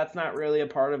 Like that's not really a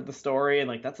part of the story, and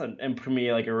like that's and for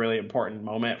me like a really important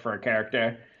moment for a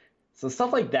character. So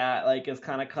stuff like that like is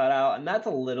kind of cut out, and that's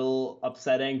a little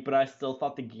upsetting. But I still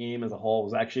thought the game as a whole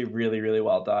was actually really, really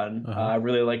well done. I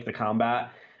really like the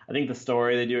combat. I think the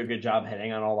story, they do a good job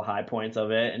hitting on all the high points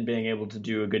of it and being able to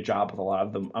do a good job with a lot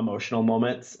of the emotional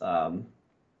moments. I'm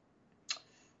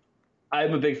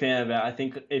a big fan of it. I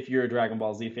think if you're a Dragon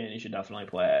Ball Z fan, you should definitely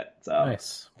play it. So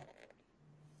nice.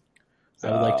 I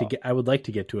would like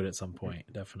to get to it at some point,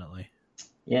 definitely.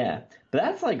 Yeah, but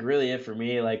that's like really it for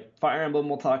me. Like Fire Emblem,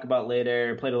 we'll talk about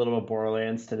later. Played a little bit of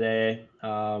Borderlands today.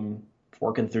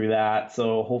 Working through that.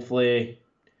 So hopefully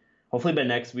by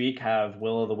next week have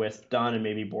Will of the Wisp done and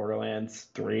maybe Borderlands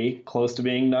 3 close to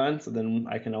being done. So then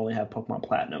I can only have Pokemon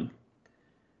Platinum.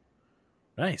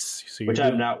 Nice. So which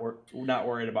I'm not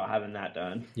worried about having that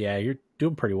done. Yeah, you're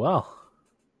doing pretty well.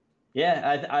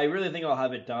 Yeah, I really think I'll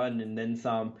have it done and then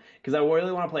some because I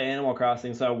really want to play Animal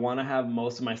Crossing, so I want to have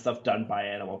most of my stuff done by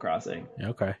Animal Crossing.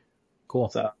 Okay, cool.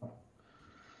 So, All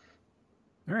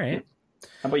right.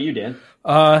 how about you, Dan?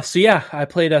 So yeah, I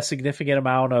played a significant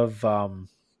amount of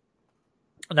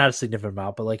not a significant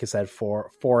amount, but like I said,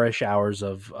 four-ish hours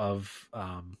of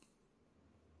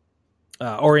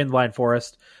Ori and the Blind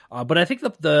Forest. But I think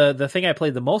the thing I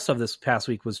played the most of this past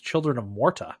week was Children of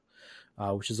Morta,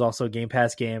 which is also a Game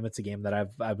Pass game. It's a game that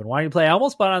I've been wanting to play. I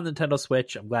almost bought it on Nintendo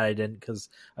Switch. I'm glad I didn't because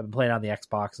I've been playing on the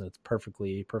Xbox and it's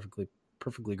perfectly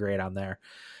great on there.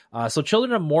 So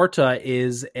Children of Morta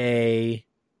is it's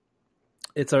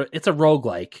a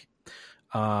roguelike.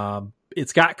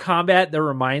 It's got combat that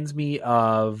reminds me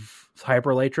of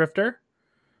Hyper Light Drifter,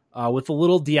 with a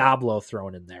little Diablo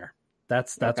thrown in there.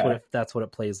 That's Okay. what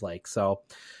it plays like. So,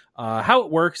 how it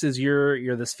works is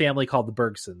you're this family called the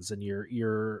Bergsons, and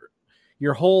your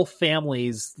whole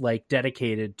family's like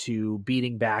dedicated to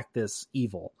beating back this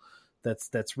evil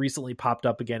that's recently popped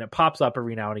up again. It pops up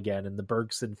every now and again, and the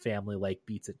Bergson family like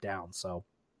beats it down. So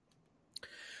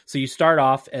you start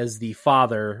off as the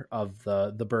father of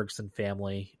the Bergson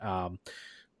family, and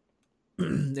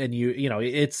you know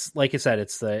it's like I said,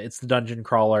 it's the dungeon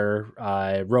crawler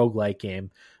roguelike game,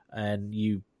 and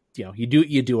you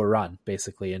do a run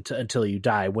basically until you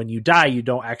die. When you die, you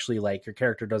don't actually like your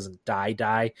character doesn't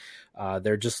die.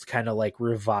 They're just kind of like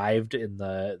revived in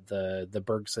the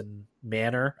Bergson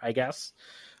manner, I guess.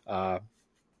 But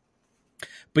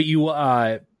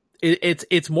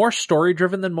it's more story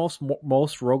driven than most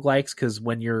roguelikes, because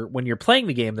when you're playing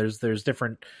the game, there's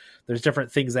different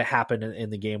things that happen in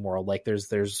the game world. Like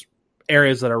there's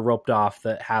areas that are roped off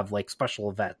that have like special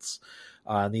events.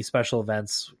 And these special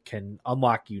events can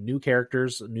unlock you new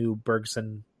characters, new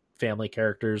Bergson family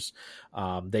characters.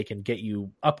 They can get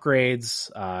you upgrades,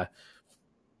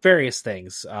 various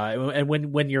things. And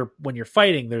when you're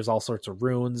fighting, there's all sorts of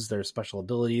runes, there's special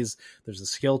abilities, there's a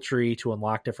skill tree to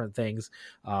unlock different things.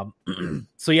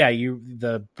 So yeah,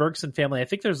 the Bergson family, I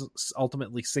think there's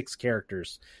ultimately six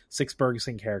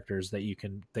Bergson characters that you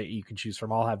can choose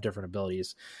from. All have different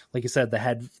abilities. Like I said, the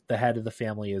head of the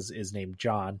family is named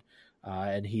John,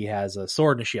 and he has a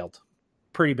sword and a shield.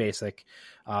 Pretty basic.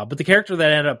 But the character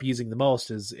that I ended up using the most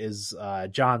is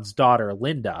John's daughter,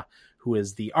 Linda, who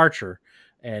is the archer.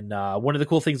 And one of the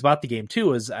cool things about the game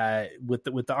too is with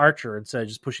the archer, instead of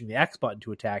just pushing the X button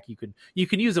to attack, you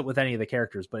can use it with any of the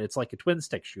characters, but it's like a twin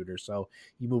stick shooter. So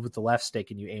you move with the left stick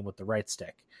and you aim with the right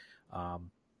stick,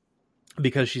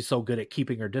 because she's so good at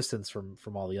keeping her distance from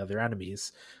all the other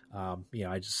enemies.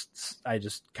 I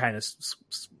just kind of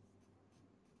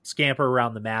scamper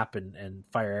around the map and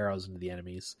fire arrows into the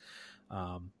enemies.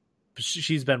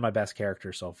 She's been my best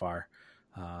character so far.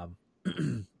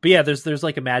 But yeah, there's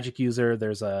like a magic user,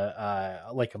 there's a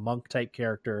like a monk type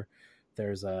character,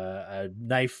 there's a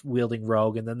knife wielding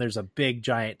rogue, and then there's a big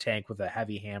giant tank with a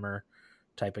heavy hammer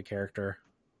type of character.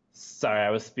 Sorry,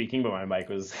 I was speaking, but my mic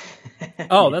was.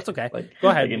 Oh, that's okay. Go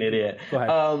ahead. Like an idiot. Go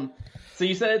ahead. So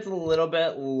you said it's a little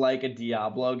bit like a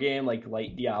Diablo game, like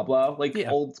light Diablo, like Yeah.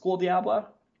 old school Diablo.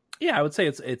 Yeah, I would say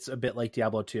it's a bit like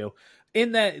Diablo 2,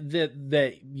 in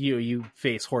that you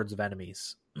face hordes of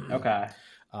enemies. Okay.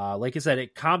 Like I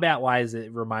said, combat wise,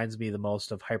 it reminds me the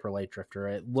most of Hyper Light Drifter.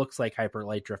 It looks like Hyper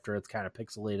Light Drifter. It's kind of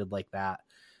pixelated like that.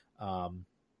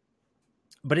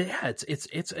 But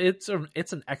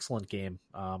it's an excellent game.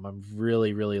 I'm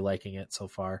really, really liking it so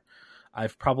far.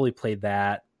 I've probably played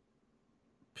that,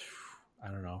 I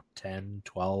don't know, 10,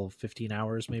 12, 15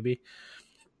 hours maybe.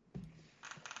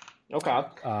 Okay.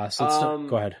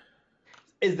 Go ahead.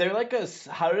 Is there like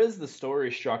how does the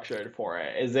story structured for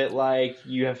it? Is it like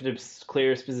you have to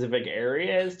clear specific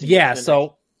areas to Yeah, get to the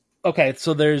so okay,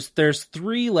 so there's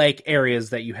three like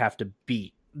areas that you have to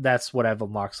beat. That's what I've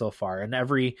unlocked so far. And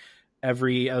every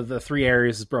of the three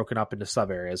areas is broken up into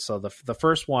sub areas. So the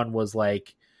first one was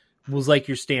like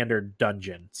your standard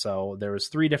dungeon. So there was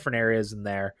three different areas in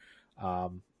there,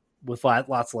 with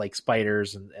lots of like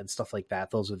spiders and stuff like that.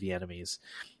 Those are the enemies.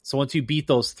 So once you beat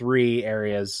those three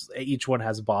areas, each one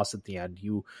has a boss at the end.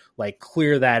 You like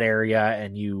clear that area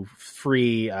and you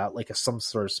free some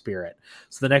sort of spirit.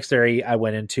 So the next area I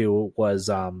went into was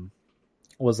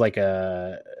like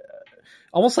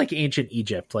almost like ancient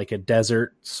Egypt, like a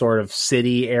desert sort of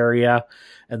city area.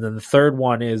 And then the third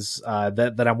one is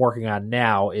that I'm working on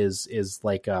now is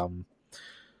like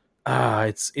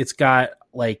it's got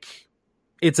like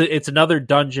it's another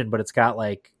dungeon, but it's got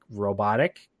like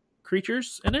robotic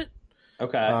creatures in it.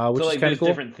 Okay. Which So is like kind there's of cool.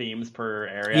 different themes per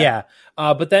area. Yeah.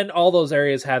 But then all those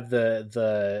areas have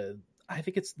the I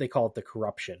think they call it the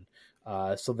corruption.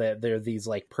 So that they're these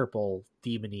like purple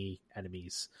demony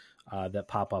enemies. that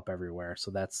pop up everywhere.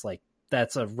 So that's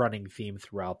a running theme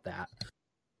throughout that.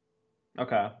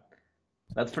 Okay.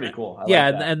 That's pretty cool. I Yeah,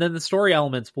 like that. and then the story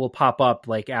elements will pop up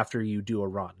like after you do a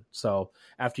run. So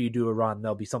after you do a run,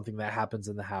 there'll be something that happens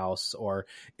in the house, or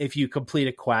if you complete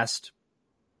a quest.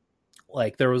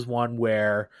 Like there was one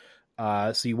where,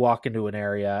 so you walk into an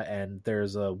area and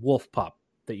there's a wolf pup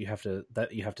that you have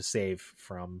to save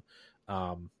from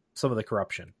some of the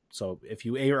corruption. So if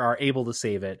you are able to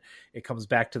save it, it comes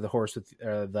back to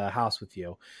the house with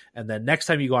you. And then next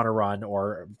time you go on a run,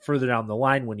 or further down the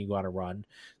line when you go on a run,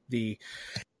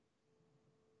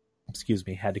 excuse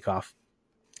me, had to cough.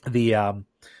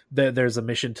 There's a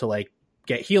mission to like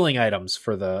get healing items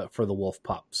for the wolf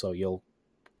pup. So you'll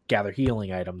gather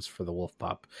healing items for the wolf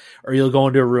pup, or you'll go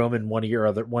into a room and one of your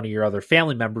other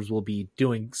family members will be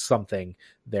doing something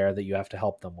there that you have to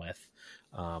help them with.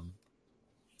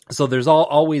 So there's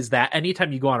always that.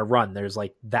 Anytime you go on a run, there's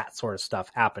like that sort of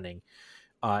stuff happening.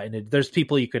 There's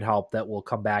people you can help that will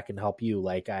come back and help you.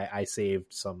 Like I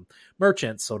saved some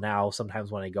merchants. So now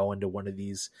sometimes when I go into one of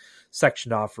these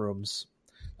sectioned off rooms,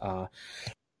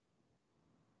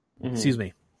 excuse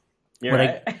me. You're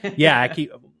right. I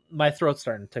keep, my throat's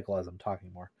starting to tickle as I'm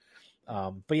talking more.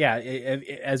 But yeah,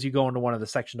 as you go into one of the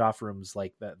sectioned off rooms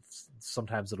like that,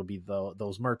 sometimes it'll be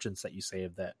those merchants that you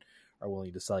save that are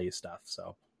willing to sell you stuff.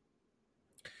 So,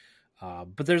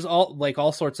 but there's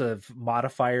all sorts of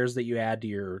modifiers that you add to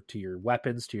your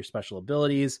weapons, to your special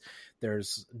abilities.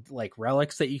 There's like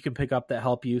relics that you can pick up that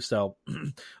help you. So,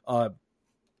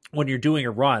 when you're doing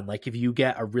a run, like if you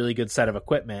get a really good set of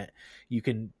equipment, you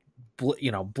can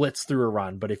blitz through a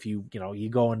run. But if you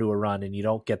go into a run and you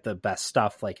don't get the best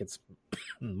stuff, like it's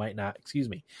might not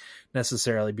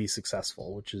necessarily be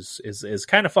successful, which is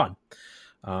kind of fun.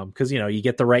 Because you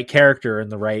get the right character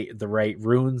and the right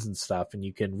runes and stuff, and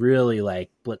you can really like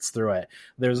blitz through it.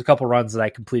 There's a couple runs that I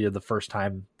completed the first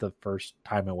time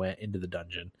I went into the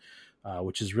dungeon,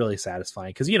 which is really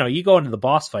satisfying because you go into the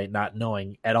boss fight not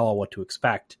knowing at all what to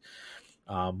expect.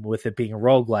 With it being a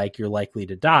roguelike, you're likely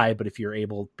to die, but if you're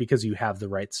able, because you have the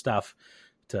right stuff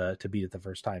to beat it the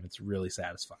first time, it's really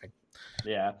satisfying.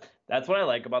 Yeah, that's what I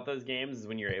like about those games is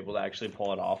when you're able to actually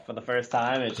pull it off for the first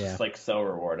time. It's just like so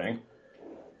rewarding.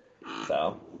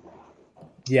 So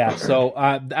yeah,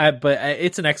 but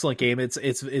it's an excellent game.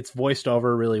 It's voiced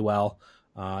over really well.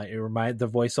 The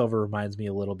voiceover reminds me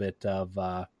a little bit of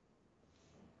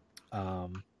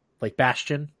like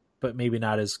Bastion, but maybe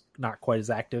not quite as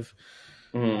active.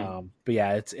 Mm-hmm. But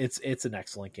yeah, it's an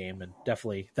excellent game, and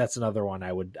definitely that's another one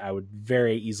I would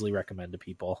very easily recommend to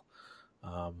people.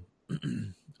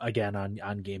 Again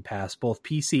on Game Pass, both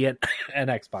PC and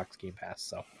Xbox Game Pass.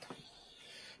 So.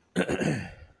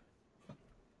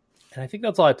 And I think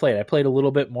that's all I played. I played a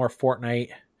little bit more Fortnite.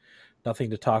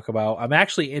 Nothing to talk about. I'm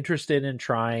actually interested in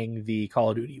trying the Call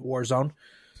of Duty Warzone.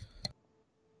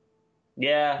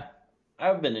 Yeah,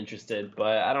 I've been interested,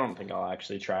 but I don't think I'll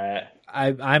actually try it.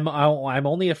 I'm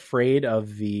only afraid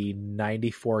of the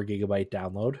 94 gigabyte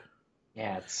download.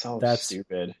 Yeah, it's so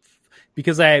stupid.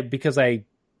 Because I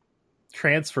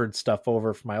transferred stuff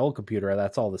over from my old computer.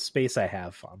 That's all the space I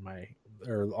have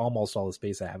or almost all the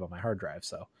space I have on my hard drive.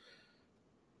 So.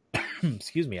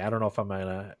 Excuse me. I don't know if I'm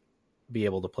gonna be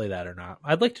able to play that or not.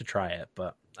 I'd like to try it,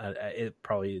 but it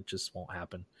probably just won't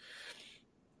happen.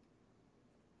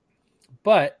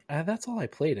 But that's all I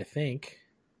played, I think.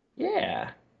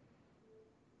 Yeah.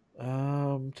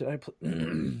 Did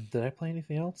I play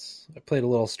anything else? I played a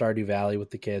little Stardew Valley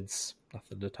with the kids.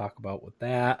 Nothing to talk about with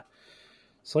that.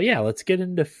 So yeah, let's get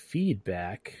into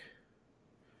feedback.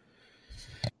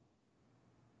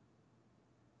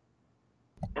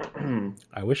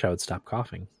 I wish I would stop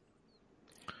coughing.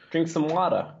 Drink some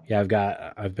water.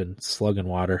 Yeah, I've been slugging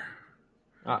water.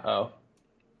 Uh-oh.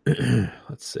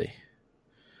 Let's see.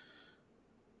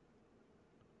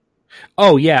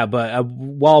 Oh yeah, but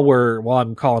while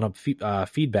I'm calling up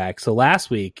feedback, so last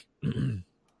week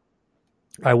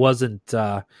I wasn't.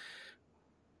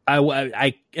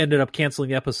 I ended up canceling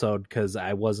the episode because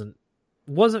I wasn't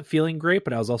feeling great,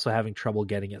 but I was also having trouble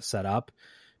getting it set up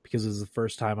because it was the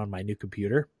first time on my new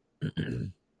computer.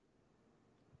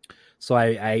 So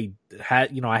I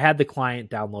had the client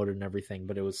downloaded and everything,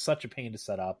 but it was such a pain to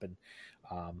set up, and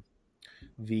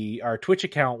our Twitch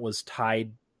account was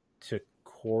tied to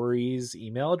Corey's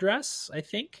email address, I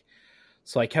think.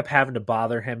 So I kept having to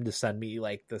bother him to send me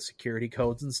like the security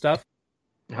codes and stuff.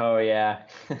 Oh yeah.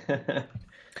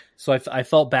 So I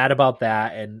felt bad about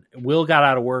that, and Will got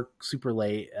out of work super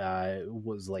late. It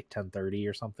was like 10:30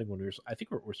 or something when I think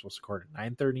we're supposed to record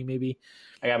at 9:30 maybe.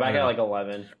 I got back at like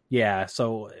 11. Yeah,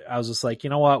 so I was just like,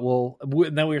 you know what?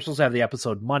 And then we were supposed to have the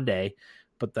episode Monday,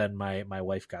 but then my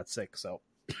wife got sick, so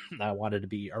I wanted to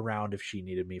be around if she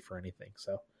needed me for anything.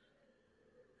 So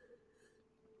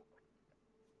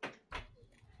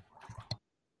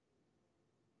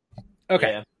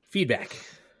okay, yeah. Feedback.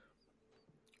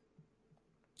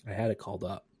 I had it called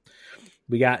up.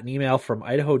 We got an email from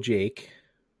Idaho Jake,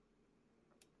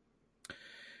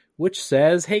 which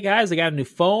says, "Hey guys, I got a new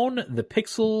phone, the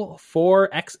Pixel 4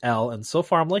 XL, and so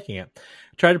far I'm liking it.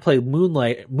 I tried to play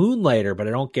Moonlighter, but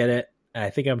I don't get it. And I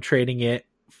think I'm trading it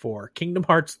for Kingdom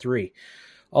Hearts 3.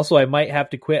 Also, I might have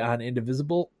to quit on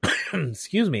Indivisible,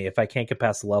 excuse me, if I can't get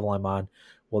past the level I'm on.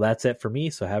 Well, that's it for me,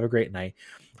 so have a great night."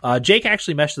 Jake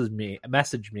actually messaged me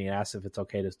and asked if it's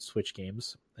okay to switch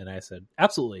games, and I said,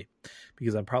 absolutely,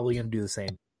 because I'm probably going to do the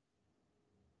same.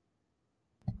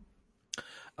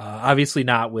 Obviously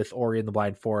not with Ori and the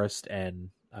Blind Forest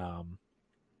and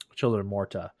Children of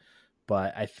Morta,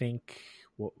 but I think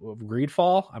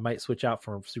Greedfall, I might switch out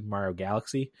from Super Mario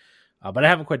Galaxy, but I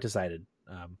haven't quite decided.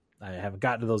 I haven't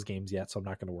gotten to those games yet, so I'm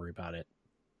not going to worry about it.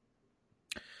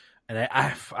 And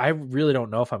I really don't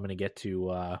know if I'm going to get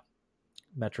to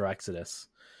Metro Exodus.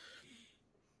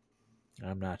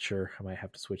 I'm not sure. I might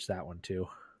have to switch that one too.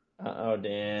 Oh,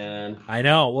 Dan. I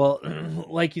know. Well,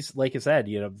 like you said,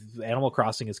 Animal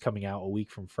Crossing is coming out a week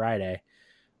from Friday.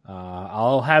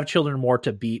 I'll have Children of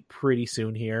Morta beat pretty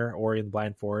soon here. Ori and the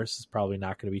Blind Forest is probably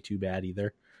not going to be too bad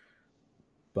either.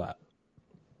 But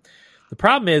the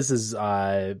problem is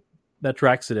Metro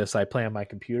Exodus I play on my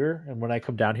computer, and when I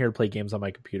come down here to play games on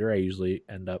my computer, I usually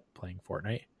end up playing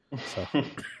Fortnite. So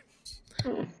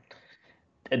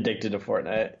addicted to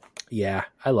Fortnite. Yeah,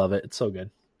 I love it. It's so good.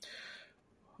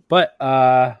 But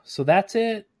so that's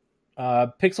it.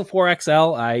 Pixel 4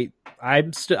 XL. I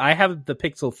have the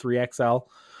Pixel 3 XL,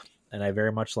 and I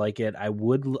very much like it. I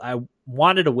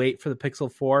wanted to wait for the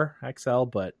Pixel 4 XL,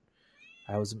 but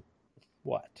I was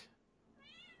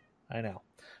I know.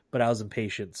 But I was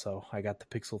impatient, so I got the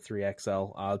Pixel 3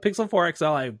 XL. The Pixel 4 XL,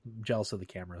 I'm jealous of the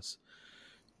cameras.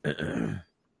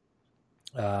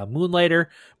 Moonlighter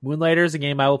is a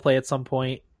game I will play at some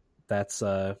point. That's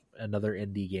another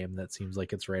indie game that seems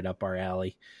like it's right up our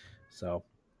alley. So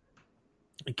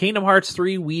Kingdom Hearts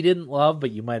 3 we didn't love,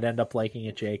 but you might end up liking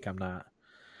it, Jake. I'm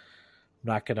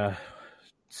not gonna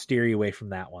steer you away from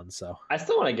that one. So I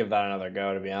still want to give that another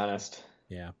go, to be honest.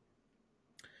 Yeah,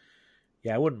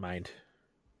 I wouldn't mind.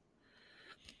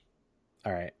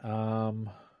 All right.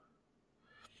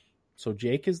 So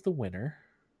Jake is the winner.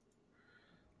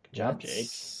 Good job, Jake.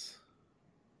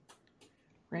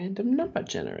 Random number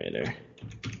generator.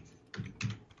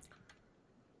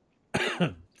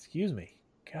 Excuse me.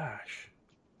 Gosh.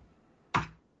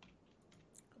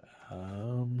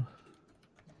 And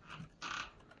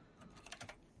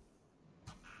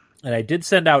I did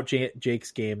send out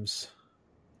Jake's games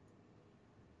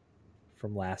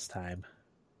from last time.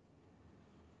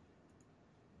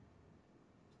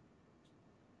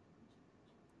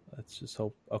 Let's just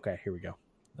hope. Okay, here we go.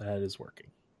 That is working.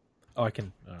 Oh, I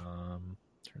can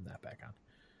turn that back on.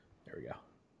 There we go.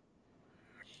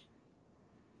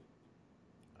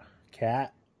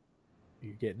 Cat,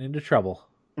 you're getting into trouble.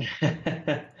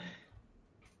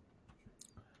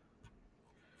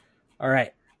 All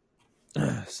right.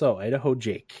 So, Idaho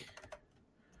Jake.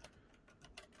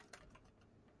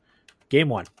 Game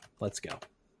 1. Let's go.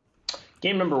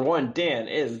 Game number 1, Dan,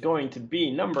 is going to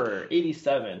be number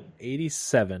 87.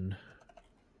 87.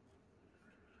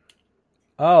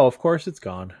 Oh, of course it's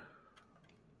gone.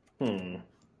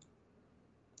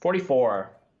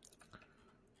 44.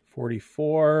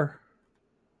 44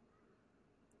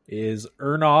 is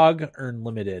Ernog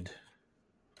Unlimited.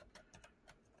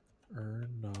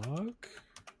 Ernog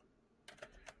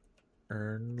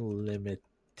Unlimited.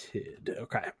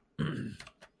 Okay.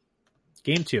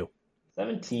 Game 2.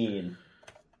 17.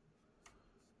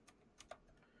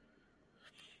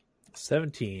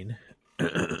 17.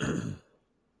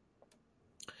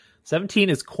 17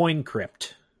 is Coin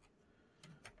Crypt.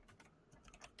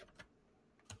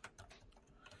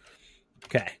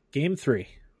 Okay. Game 3.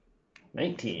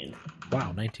 19.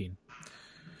 Wow, 19.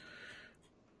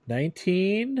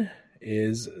 19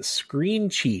 is Screen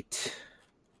Cheat.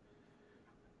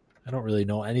 I don't really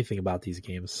know anything about these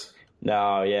games.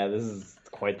 No, yeah, this is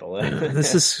quite the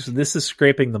list. This is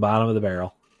scraping the bottom of the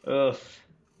barrel. Ugh.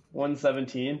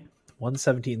 117.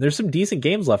 117. There's some decent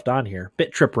games left on here.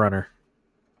 Bit Trip Runner.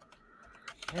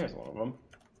 There's one of them.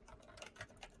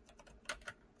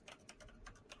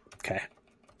 Okay.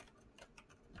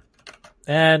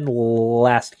 And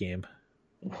last game.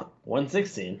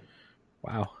 116.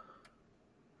 Wow.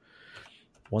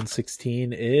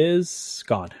 116 is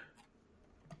gone.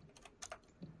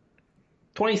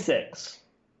 26.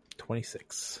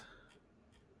 26.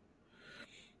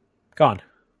 Gone.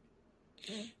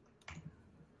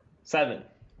 7.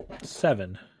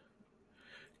 7.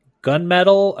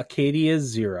 Gunmetal Acadia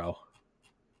 0.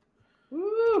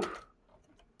 Woo!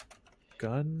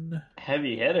 Gun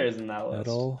Heavy hitters in that list.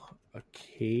 Metal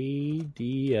Acadia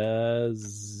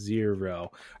 0.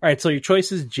 All right, so your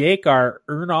choices, Jake, are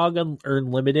Urnog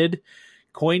Unlimited,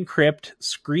 Coin Crypt,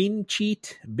 Screen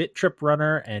Cheat, Bit Trip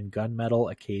Runner, and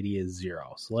Gunmetal Acadia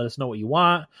 0. So let us know what you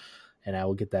want, and I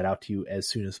will get that out to you as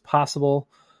soon as possible.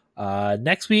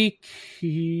 Next week,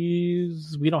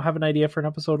 we don't have an idea for an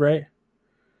episode, right?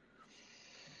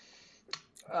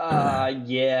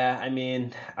 Yeah, I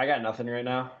mean, I got nothing right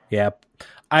now. Yep.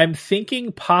 I'm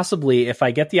thinking possibly if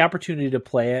I get the opportunity to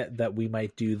play it, that we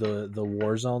might do the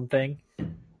Warzone thing,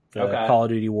 the Call of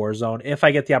Duty Warzone. If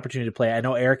I get the opportunity to play it, I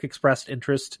know Eric expressed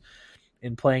interest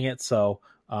in playing it, so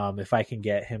if I can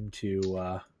get him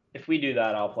to, if we do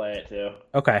that, I'll play it too.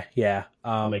 Okay, yeah,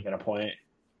 I'll make it a point.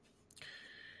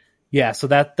 Yeah, so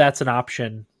that's an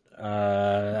option.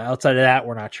 Outside of that,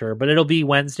 we're not sure, but it'll be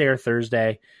Wednesday or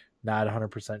Thursday. Not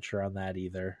 100% sure on that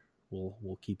either.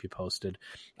 We'll keep you posted.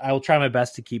 I will try my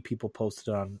best to keep people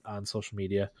posted on social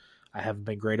media. I haven't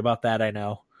been great about that, I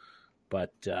know.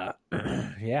 But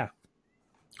yeah.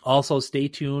 Also, stay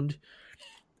tuned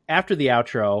after the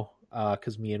outro,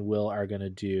 because me and Will are going to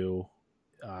do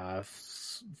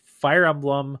Fire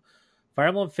Emblem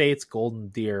Fates Golden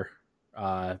Deer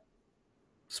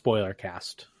spoiler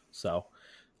cast. So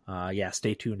yeah,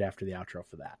 stay tuned after the outro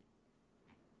for that.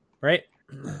 Right?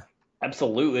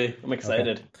 Absolutely. I'm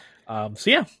excited. Okay. So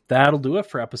yeah, that'll do it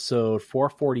for episode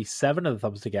 447 of the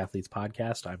Thumbstick Athletes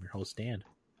podcast. I'm your host, Dan.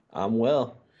 I'm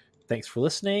Will. Thanks for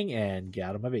listening, and get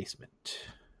out of my basement.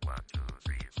 1, 2,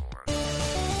 3, 4.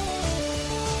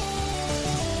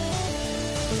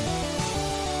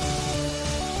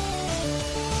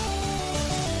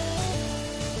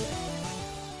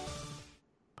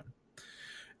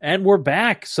 And we're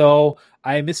back. So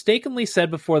I mistakenly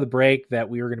said before the break that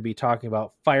we were going to be talking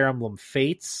about Fire Emblem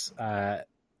Fates.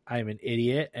 I'm an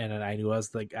idiot, and I knew I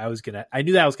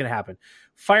knew that was going to happen.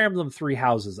 Fire Emblem Three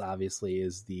Houses, obviously,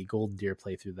 is the Golden Deer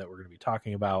playthrough that we're going to be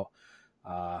talking about.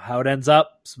 How it ends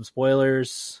up, some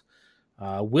spoilers.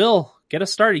 Will, get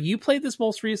us started. You played this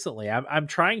most recently. I'm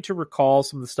trying to recall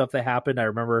some of the stuff that happened. I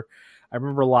remember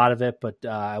a lot of it, but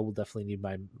I will definitely need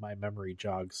my memory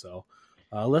jog. So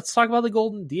let's talk about the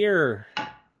Golden Deer.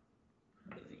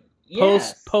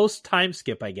 Yes. Post time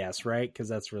skip, I guess, right? Because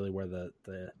that's really where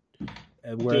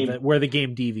the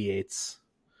game deviates.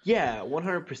 Yeah,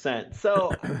 100%.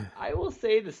 So I will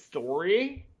say the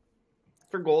story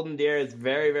for Golden Deer is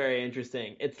very, very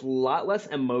interesting. It's a lot less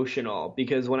emotional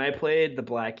because when I played the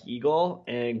Black Eagle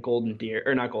and Blue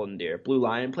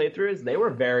Lion playthroughs, they were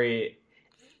very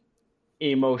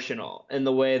emotional in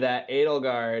the way that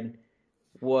Edelgard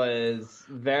was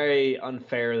very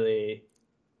unfairly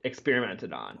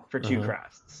experimented on for two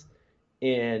crests.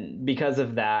 And because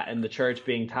of that, and the church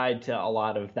being tied to a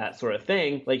lot of that sort of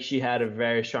thing, like she had a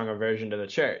very strong aversion to the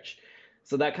church.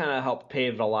 So that kind of helped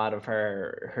pave a lot of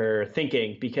her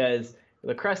thinking, because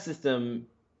the crest system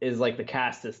is like the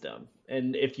caste system.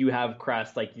 And if you have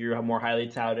crest, like you're more highly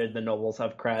touted, the nobles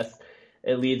have crest,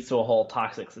 it leads to a whole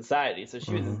toxic society. So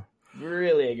she was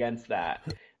really against that.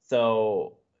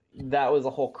 So that was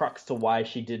a whole crux to why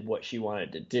she did what she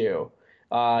wanted to do.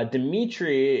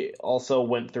 Dimitri also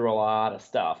went through a lot of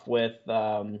stuff with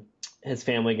his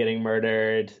family getting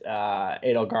murdered,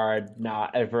 Edelgard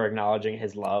not ever acknowledging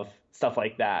his love, stuff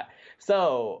like that.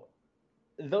 So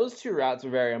those two routes were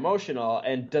very emotional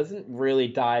and doesn't really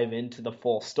dive into the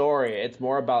full story. It's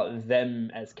more about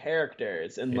them as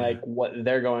characters and like what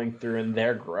they're going through and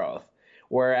their growth.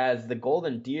 Whereas the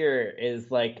Golden Deer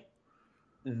is like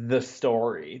the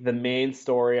story, the main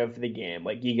story of the game.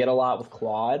 Like you get a lot with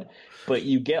Claude, but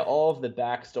you get all of the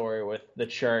backstory with the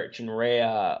church and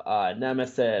Rhea,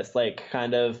 Nemesis, like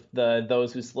kind of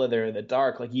those who slither in the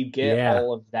dark. Like you get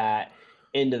all of that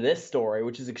into this story,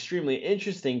 which is extremely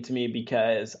interesting to me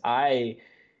because I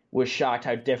was shocked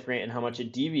how different and how much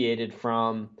it deviated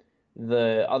from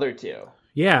the other two.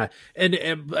 Yeah, and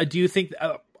do you think?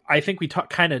 I think we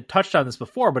kind of touched on this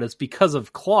before, but it's because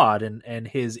of Claude and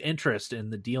his interest in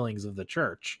the dealings of the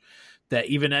church that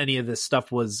even any of this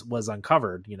stuff was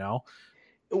uncovered, you know?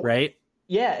 Right?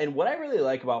 Yeah, and what I really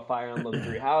like about Fire Emblem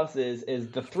Three Houses is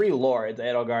the three lords,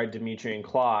 Edelgard, Dimitri, and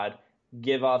Claude,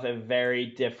 give off a very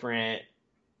different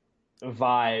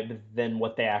vibe than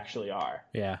what they actually are.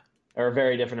 Yeah. Or a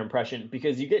very different impression.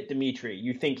 Because you get Dimitri,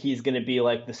 you think he's going to be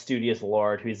like the studious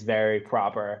lord who's very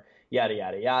proper, yada,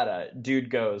 yada, yada. Dude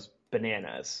goes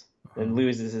bananas. and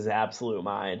loses his absolute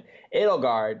mind.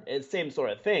 Edelgard, it's the same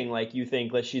sort of thing. Like, you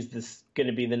think that she's this going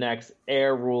to be the next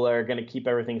heir ruler, going to keep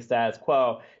everything status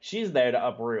quo. She's there to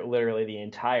uproot literally the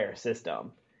entire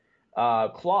system.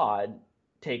 Claude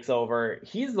takes over.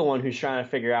 He's the one who's trying to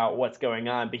figure out what's going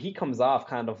on, but he comes off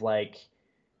kind of like,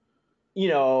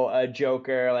 a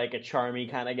joker, like a charmy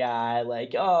kind of guy,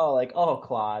 like, oh,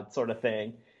 Claude sort of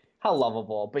thing. How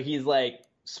lovable. But he's like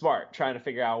smart, trying to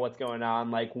figure out what's going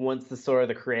on. Like, once the sort of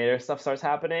the creator stuff starts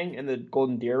happening in the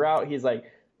Golden Deer route, he's like,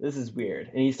 this is weird.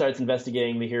 And he starts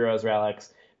investigating the heroes'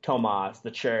 relics, Tomas,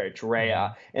 the church,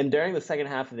 Rhea. And during the second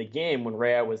half of the game, when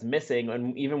Rhea was missing,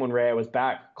 and even when Rhea was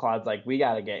back, Claude's like, we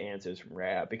got to get answers from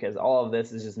Rhea, because all of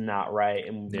this is just not right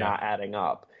and not adding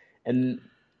up. And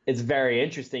it's very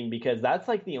interesting, because that's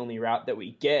like the only route that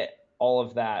we get all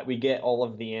of that. We get all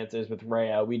of the answers with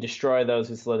Rhea. We destroy those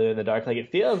who slither in the dark. Like,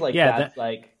 it feels like that's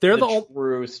like they're the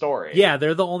true story. Yeah,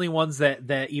 they're the only ones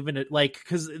that even, like,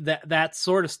 because that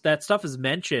sort of that stuff is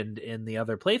mentioned in the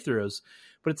other playthroughs,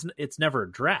 but it's never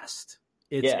addressed.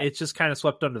 It's just kind of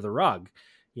swept under the rug,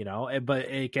 But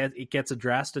it gets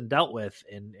addressed and dealt with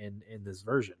in this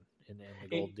version, in the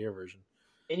Golden Deer version.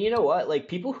 And you know what? Like,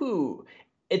 people who.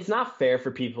 It's not fair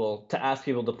for people to ask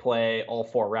people to play all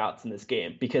 4 routes in this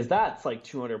game, because that's like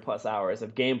 200 plus hours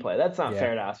of gameplay. That's not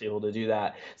fair to ask people to do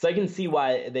that. So I can see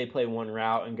why they play one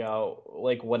route and go,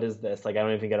 like, what is this? Like, I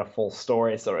don't even get a full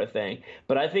story sort of thing.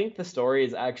 But I think the story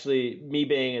is actually, me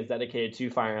being as dedicated to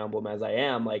Fire Emblem as I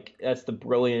am, like, that's the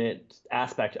brilliant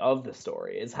aspect of the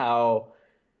story, is how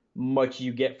much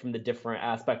you get from the different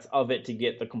aspects of it to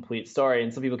get the complete story.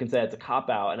 And some people can say it's a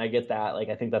cop-out, and I get that. Like,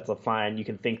 I think that's a fine. You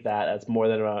can think that. That's more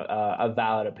than a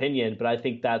valid opinion. But I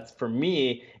think that's, for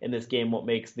me, in this game, what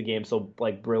makes the game so,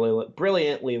 like,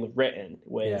 brilliantly written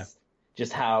was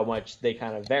just how much they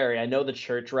kind of vary. I know the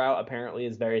church route apparently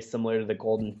is very similar to the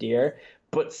Golden Deer,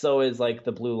 but so is, like,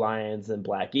 the Blue Lions and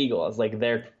Black Eagles. Like,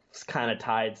 they're kind of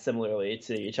tied similarly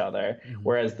to each other,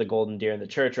 whereas the Golden Deer and the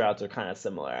church routes are kind of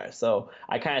similar. So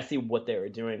I kind of see what they were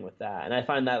doing with that, and I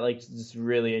find that, like, just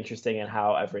really interesting in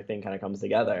how everything kind of comes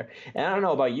together. And I don't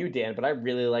know about you, Dan, but I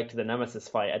really liked the Nemesis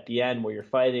fight at the end, where you're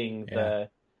fighting the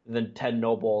 10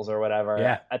 nobles or whatever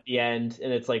at the end,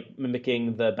 and it's like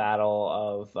mimicking the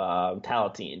battle of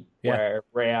Talatine, where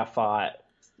Rhea fought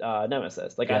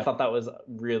Nemesis. Like, I thought that was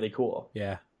really cool.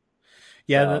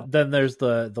 Yeah, then there's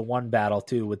the one battle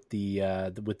too with the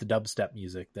dubstep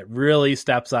music that really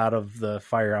steps out of the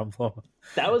Fire Emblem.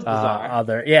 That was bizarre.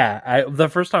 The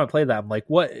first time I played that, I'm like,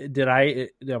 what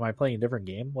am I playing a different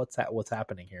game? What's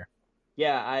happening here?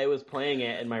 Yeah, I was playing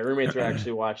it, and my roommates were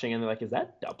actually watching, and they're like, "Is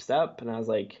that dubstep?" And I was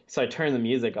like, so I turned the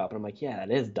music up, and I'm like, "Yeah,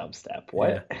 it is dubstep.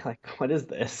 What? Like, what is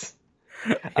this?"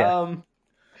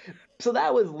 So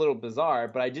that was a little bizarre,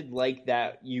 but I did like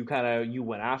that you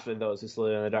went after those who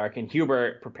slid in the dark, and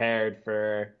Hubert prepared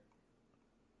for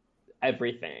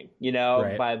everything,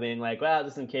 by being like, well,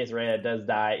 just in case Rhea does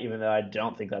die, even though I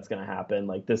don't think that's going to happen,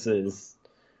 like, this is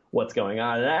what's going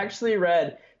on. And I actually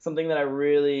read something that I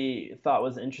really thought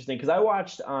was interesting, because I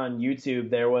watched on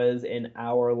YouTube, there was an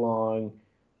hour-long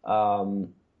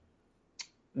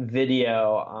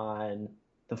video on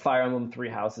the Fire Emblem Three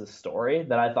Houses story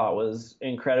that I thought was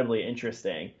incredibly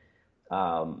interesting.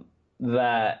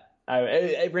 That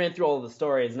I ran through all of the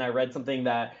stories, and I read something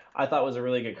that I thought was a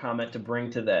really good comment to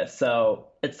bring to this. So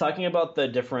it's talking about the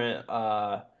different,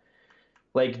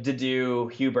 like, Dedue,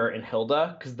 Hubert, and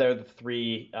Hilda, because they're the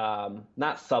 3,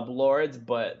 not sub-lords,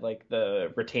 but, like,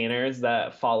 the retainers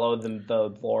that follow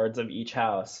the lords of each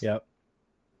house. Yep.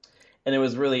 And it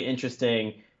was really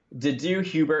interesting. Dedue,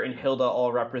 Hubert, and Hilda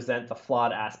all represent the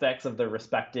flawed aspects of their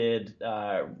respected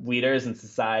leaders and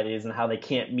societies, and how they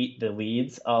can't meet the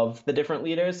needs of the different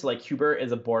leaders. So, like, Hubert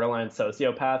is a borderline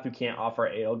sociopath who can't offer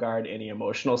Edelgard any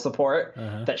emotional support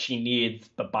that she needs,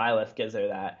 but Byleth gives her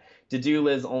that. Dedue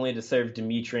lives only to serve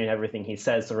Dimitri and everything he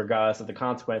says, so regardless of the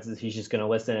consequences, he's just going to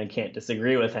listen and can't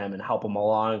disagree with him and help him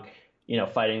along,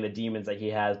 fighting the demons that he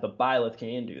has. But Byleth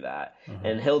can do that.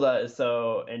 And Hilda is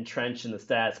so entrenched in the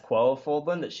status quo of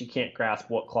Fódlan that she can't grasp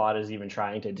what Claude is even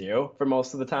trying to do for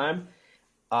most of the time.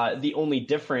 The only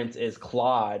difference is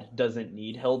Claude doesn't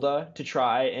need Hilda to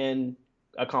try and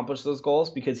accomplish those goals,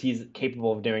 because he's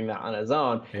capable of doing that on his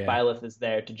own. Byleth is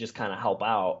there to just kind of help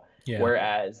out.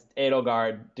 Whereas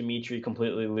Edelgard, Dimitri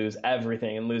completely lose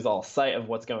everything and lose all sight of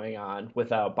what's going on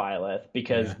without Byleth,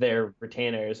 because their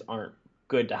retainers aren't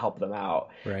good to help them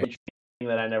out. Right. Which is something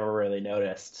that I never really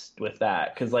noticed with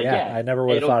that. Because, like, I never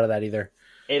would have thought of that either.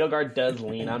 Edelgard does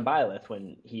lean on Byleth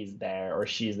when he's there or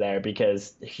she's there,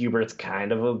 because Hubert's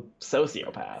kind of a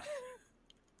sociopath.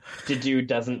 Dedue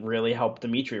doesn't really help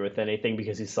Dimitri with anything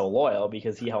because he's so loyal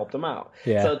because he helped him out.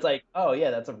 Yeah. So it's like, oh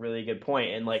yeah, that's a really good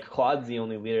point. And like Claude's the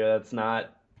only leader that's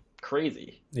not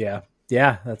crazy. Yeah.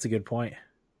 Yeah. That's a good point.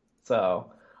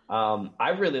 So I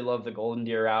really love the Golden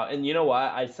Deer route. And you know what?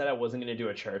 I said I wasn't going to do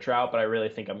a church route, but I really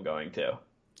think I'm going to.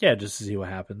 Yeah. Just to see what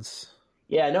happens.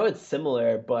 Yeah, I know it's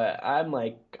similar, but I'm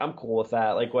cool with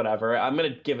that. Like whatever. I'm gonna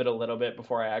give it a little bit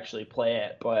before I actually play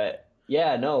it. But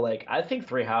yeah, no, like I think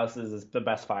Three Houses is the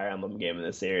best Fire Emblem game in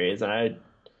the series, and I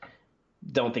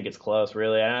don't think it's close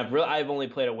really. And I've only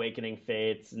played Awakening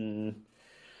Fates, and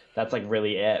that's like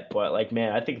really it. But like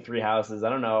man, I think Three Houses. I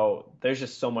don't know. There's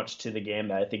just so much to the game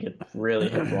that I think it really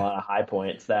hits a lot of high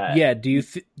points. That Yeah. Do you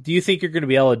think you're going to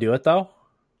be able to do it though?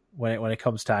 When it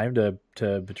comes time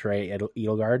to betray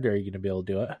Edelgard, are you going to be able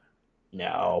to do it?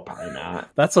 no, probably not.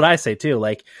 That's what I say too.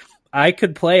 Like, I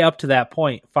could play up to that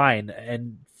point, fine,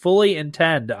 and fully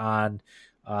intend on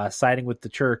siding with the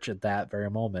church at that very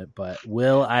moment. But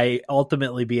will I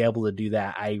ultimately be able to do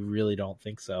that? I really don't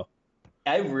think so.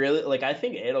 I really like. I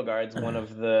think Edelgard's one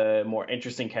of the more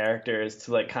interesting characters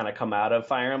to like kind of come out of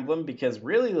Fire Emblem because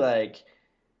really like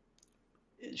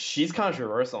she's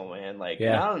controversial, man. Like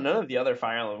Yeah, none of the other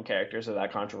Fire Emblem characters are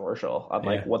that controversial on yeah,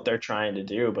 like what they're trying to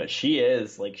do, but she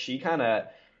is like she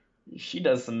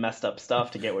does some messed up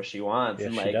stuff to get what she wants, yeah.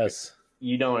 and She like does.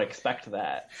 you don't expect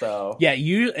that. So Yeah,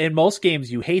 you in most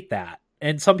games you hate that,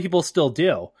 and some people still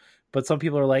do. But some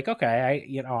people are like, okay,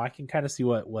 I can kind of see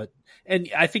what, and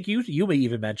I think you may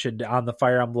even mentioned on the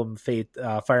Fire Emblem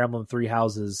Fire Emblem Three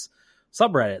Houses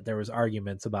subreddit, there was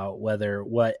arguments about whether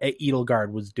what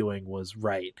Edelgard was doing was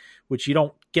right, which you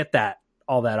don't get that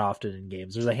all that often in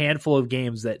games. There's a handful of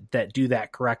games that do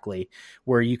that correctly,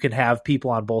 where you can have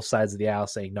people on both sides of the aisle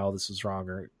saying, no, this was wrong,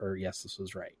 or yes, this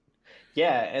was right.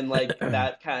 yeah, and like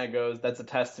that kind of goes. That's a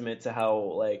testament to how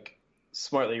like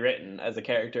smartly written as a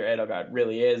character Edelgard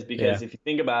really is. Yeah, Because if you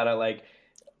think about it, like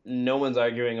no one's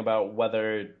arguing about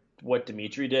whether what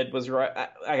Dimitri did was right.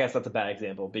 I guess that's a bad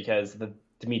example because the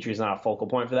Dimitri's not a focal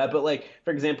point for that. But like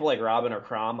for example, like Robin or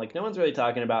Crom, like no one's really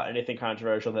talking about anything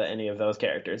controversial that any of those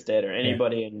characters did or yeah,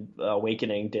 anybody in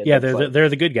Awakening did. yeah. That's like They're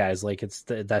the good guys. Like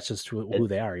that's just who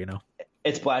they are, you know.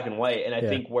 it's black and white. And I Yeah,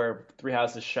 think where Three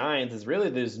Houses shines is really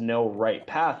there's no right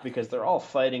path because they're all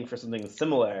fighting for something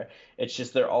similar. It's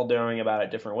just they're all doing about it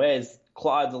different ways.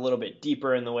 Claude's a little bit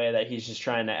deeper in the way that he's just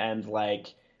trying to end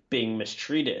like being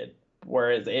mistreated.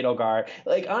 Whereas Edelgard,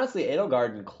 like honestly,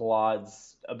 Edelgard and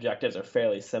Claude's objectives are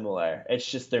fairly similar. It's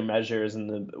just their measures and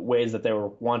the ways that they were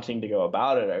wanting to go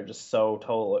about it are just so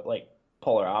total like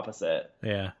polar opposite.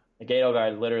 yeah, Like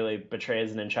Edelgard literally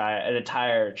betrays an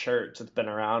entire church that's been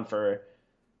around for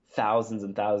thousands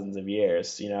and thousands of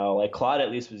years. You know, like Claude at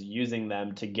least was using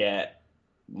them to get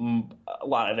a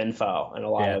lot of info and a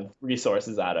lot yeah, of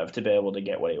resources out of to be able to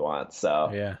get what he wants. So,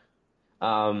 yeah,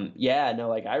 yeah, no,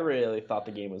 like I really thought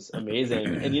the game was amazing.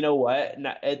 And you know what?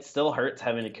 It still hurts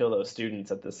having to kill those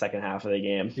students at the second half of the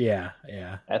game. yeah,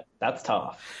 yeah. That's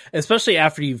tough. Especially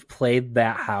after you've played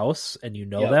that house and you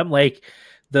know Yep. them. Like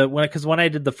because when I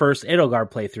did the first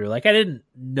Edelgard playthrough, like I didn't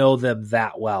know them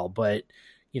that well, but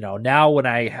now when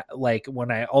I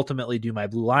ultimately do my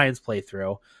Blue Lions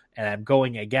playthrough and I'm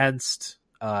going against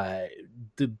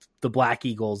the Black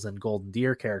Eagles and Golden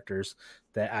Deer characters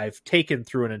that I've taken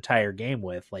through an entire game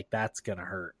with, like that's gonna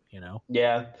hurt,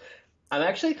 Yeah. I'm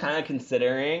actually kind of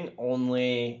considering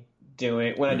only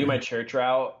doing when I do my church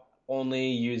route, only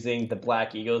using the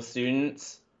Black Eagle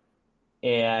students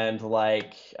and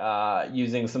like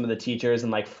using some of the teachers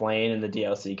and like Flame and the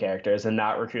DLC characters and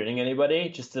not recruiting anybody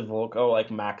just to go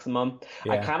like maximum.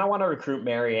 I Yeah. kind of want to recruit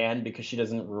Marianne because she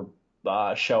doesn't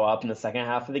show up in the second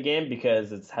half of the game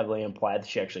because it's heavily implied that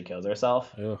she actually kills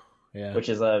herself, Oh, yeah. which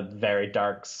is a very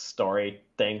dark story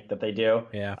thing that they do.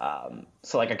 Yeah.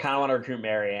 So like I kind of want to recruit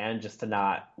Marianne just to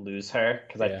not lose her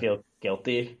because Yeah. I feel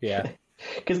guilty. Yeah.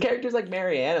 Because characters like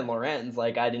Marianne and Lorenz,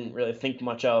 like I didn't really think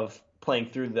much of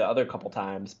playing through the other couple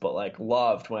times, but like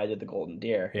loved when I did the Golden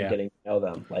Deer Yeah. and getting to know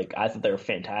them. Like I thought they were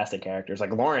fantastic characters.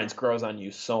 Like Lawrence grows on you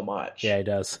so much. Yeah, he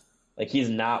does. Like he's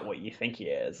not what you think he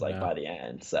is. Like No. by the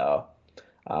end. So,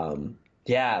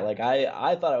 yeah. Like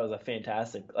I thought it was a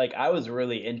fantastic. Like I was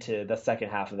really into the second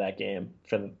half of that game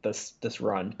for this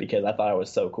run because I thought it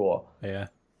was so cool. Yeah.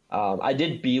 I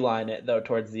did beeline it though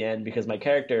towards the end because my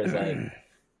characters like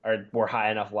were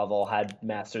high enough level, had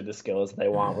mastered the skills that they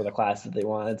want, were the classes that they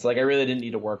wanted. So like I really didn't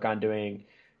need to work on doing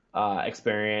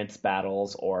experience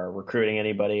battles or recruiting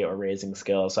anybody or raising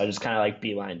skills. So I just kind of like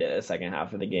beelined it the second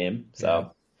half of the game. So Yeah.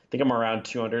 I think I'm around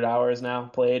 200 hours now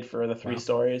played for the three Wow.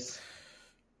 stories.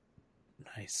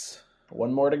 Nice.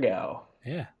 One more to go.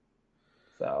 Yeah.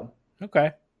 So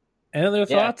Okay. Any other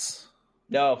thoughts?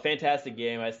 No, fantastic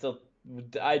game.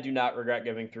 I do not regret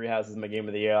giving Three Houses my game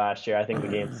of the year last year. I think the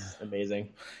game's amazing.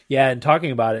 Yeah, and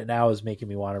talking about it now is making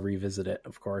me want to revisit it,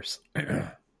 of course.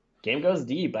 Game goes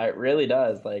deep. It really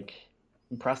does. Like,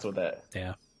 impressed with it.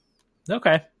 Yeah.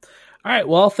 Okay. All right.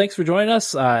 Well, thanks for joining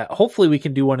us. Hopefully we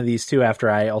can do one of these too after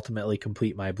I ultimately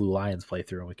complete my Blue Lions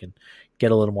playthrough, and we can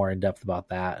get a little more in depth about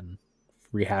that and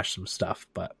rehash some stuff.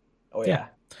 But Oh, yeah.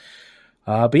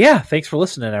 but yeah, thanks for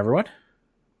listening, everyone.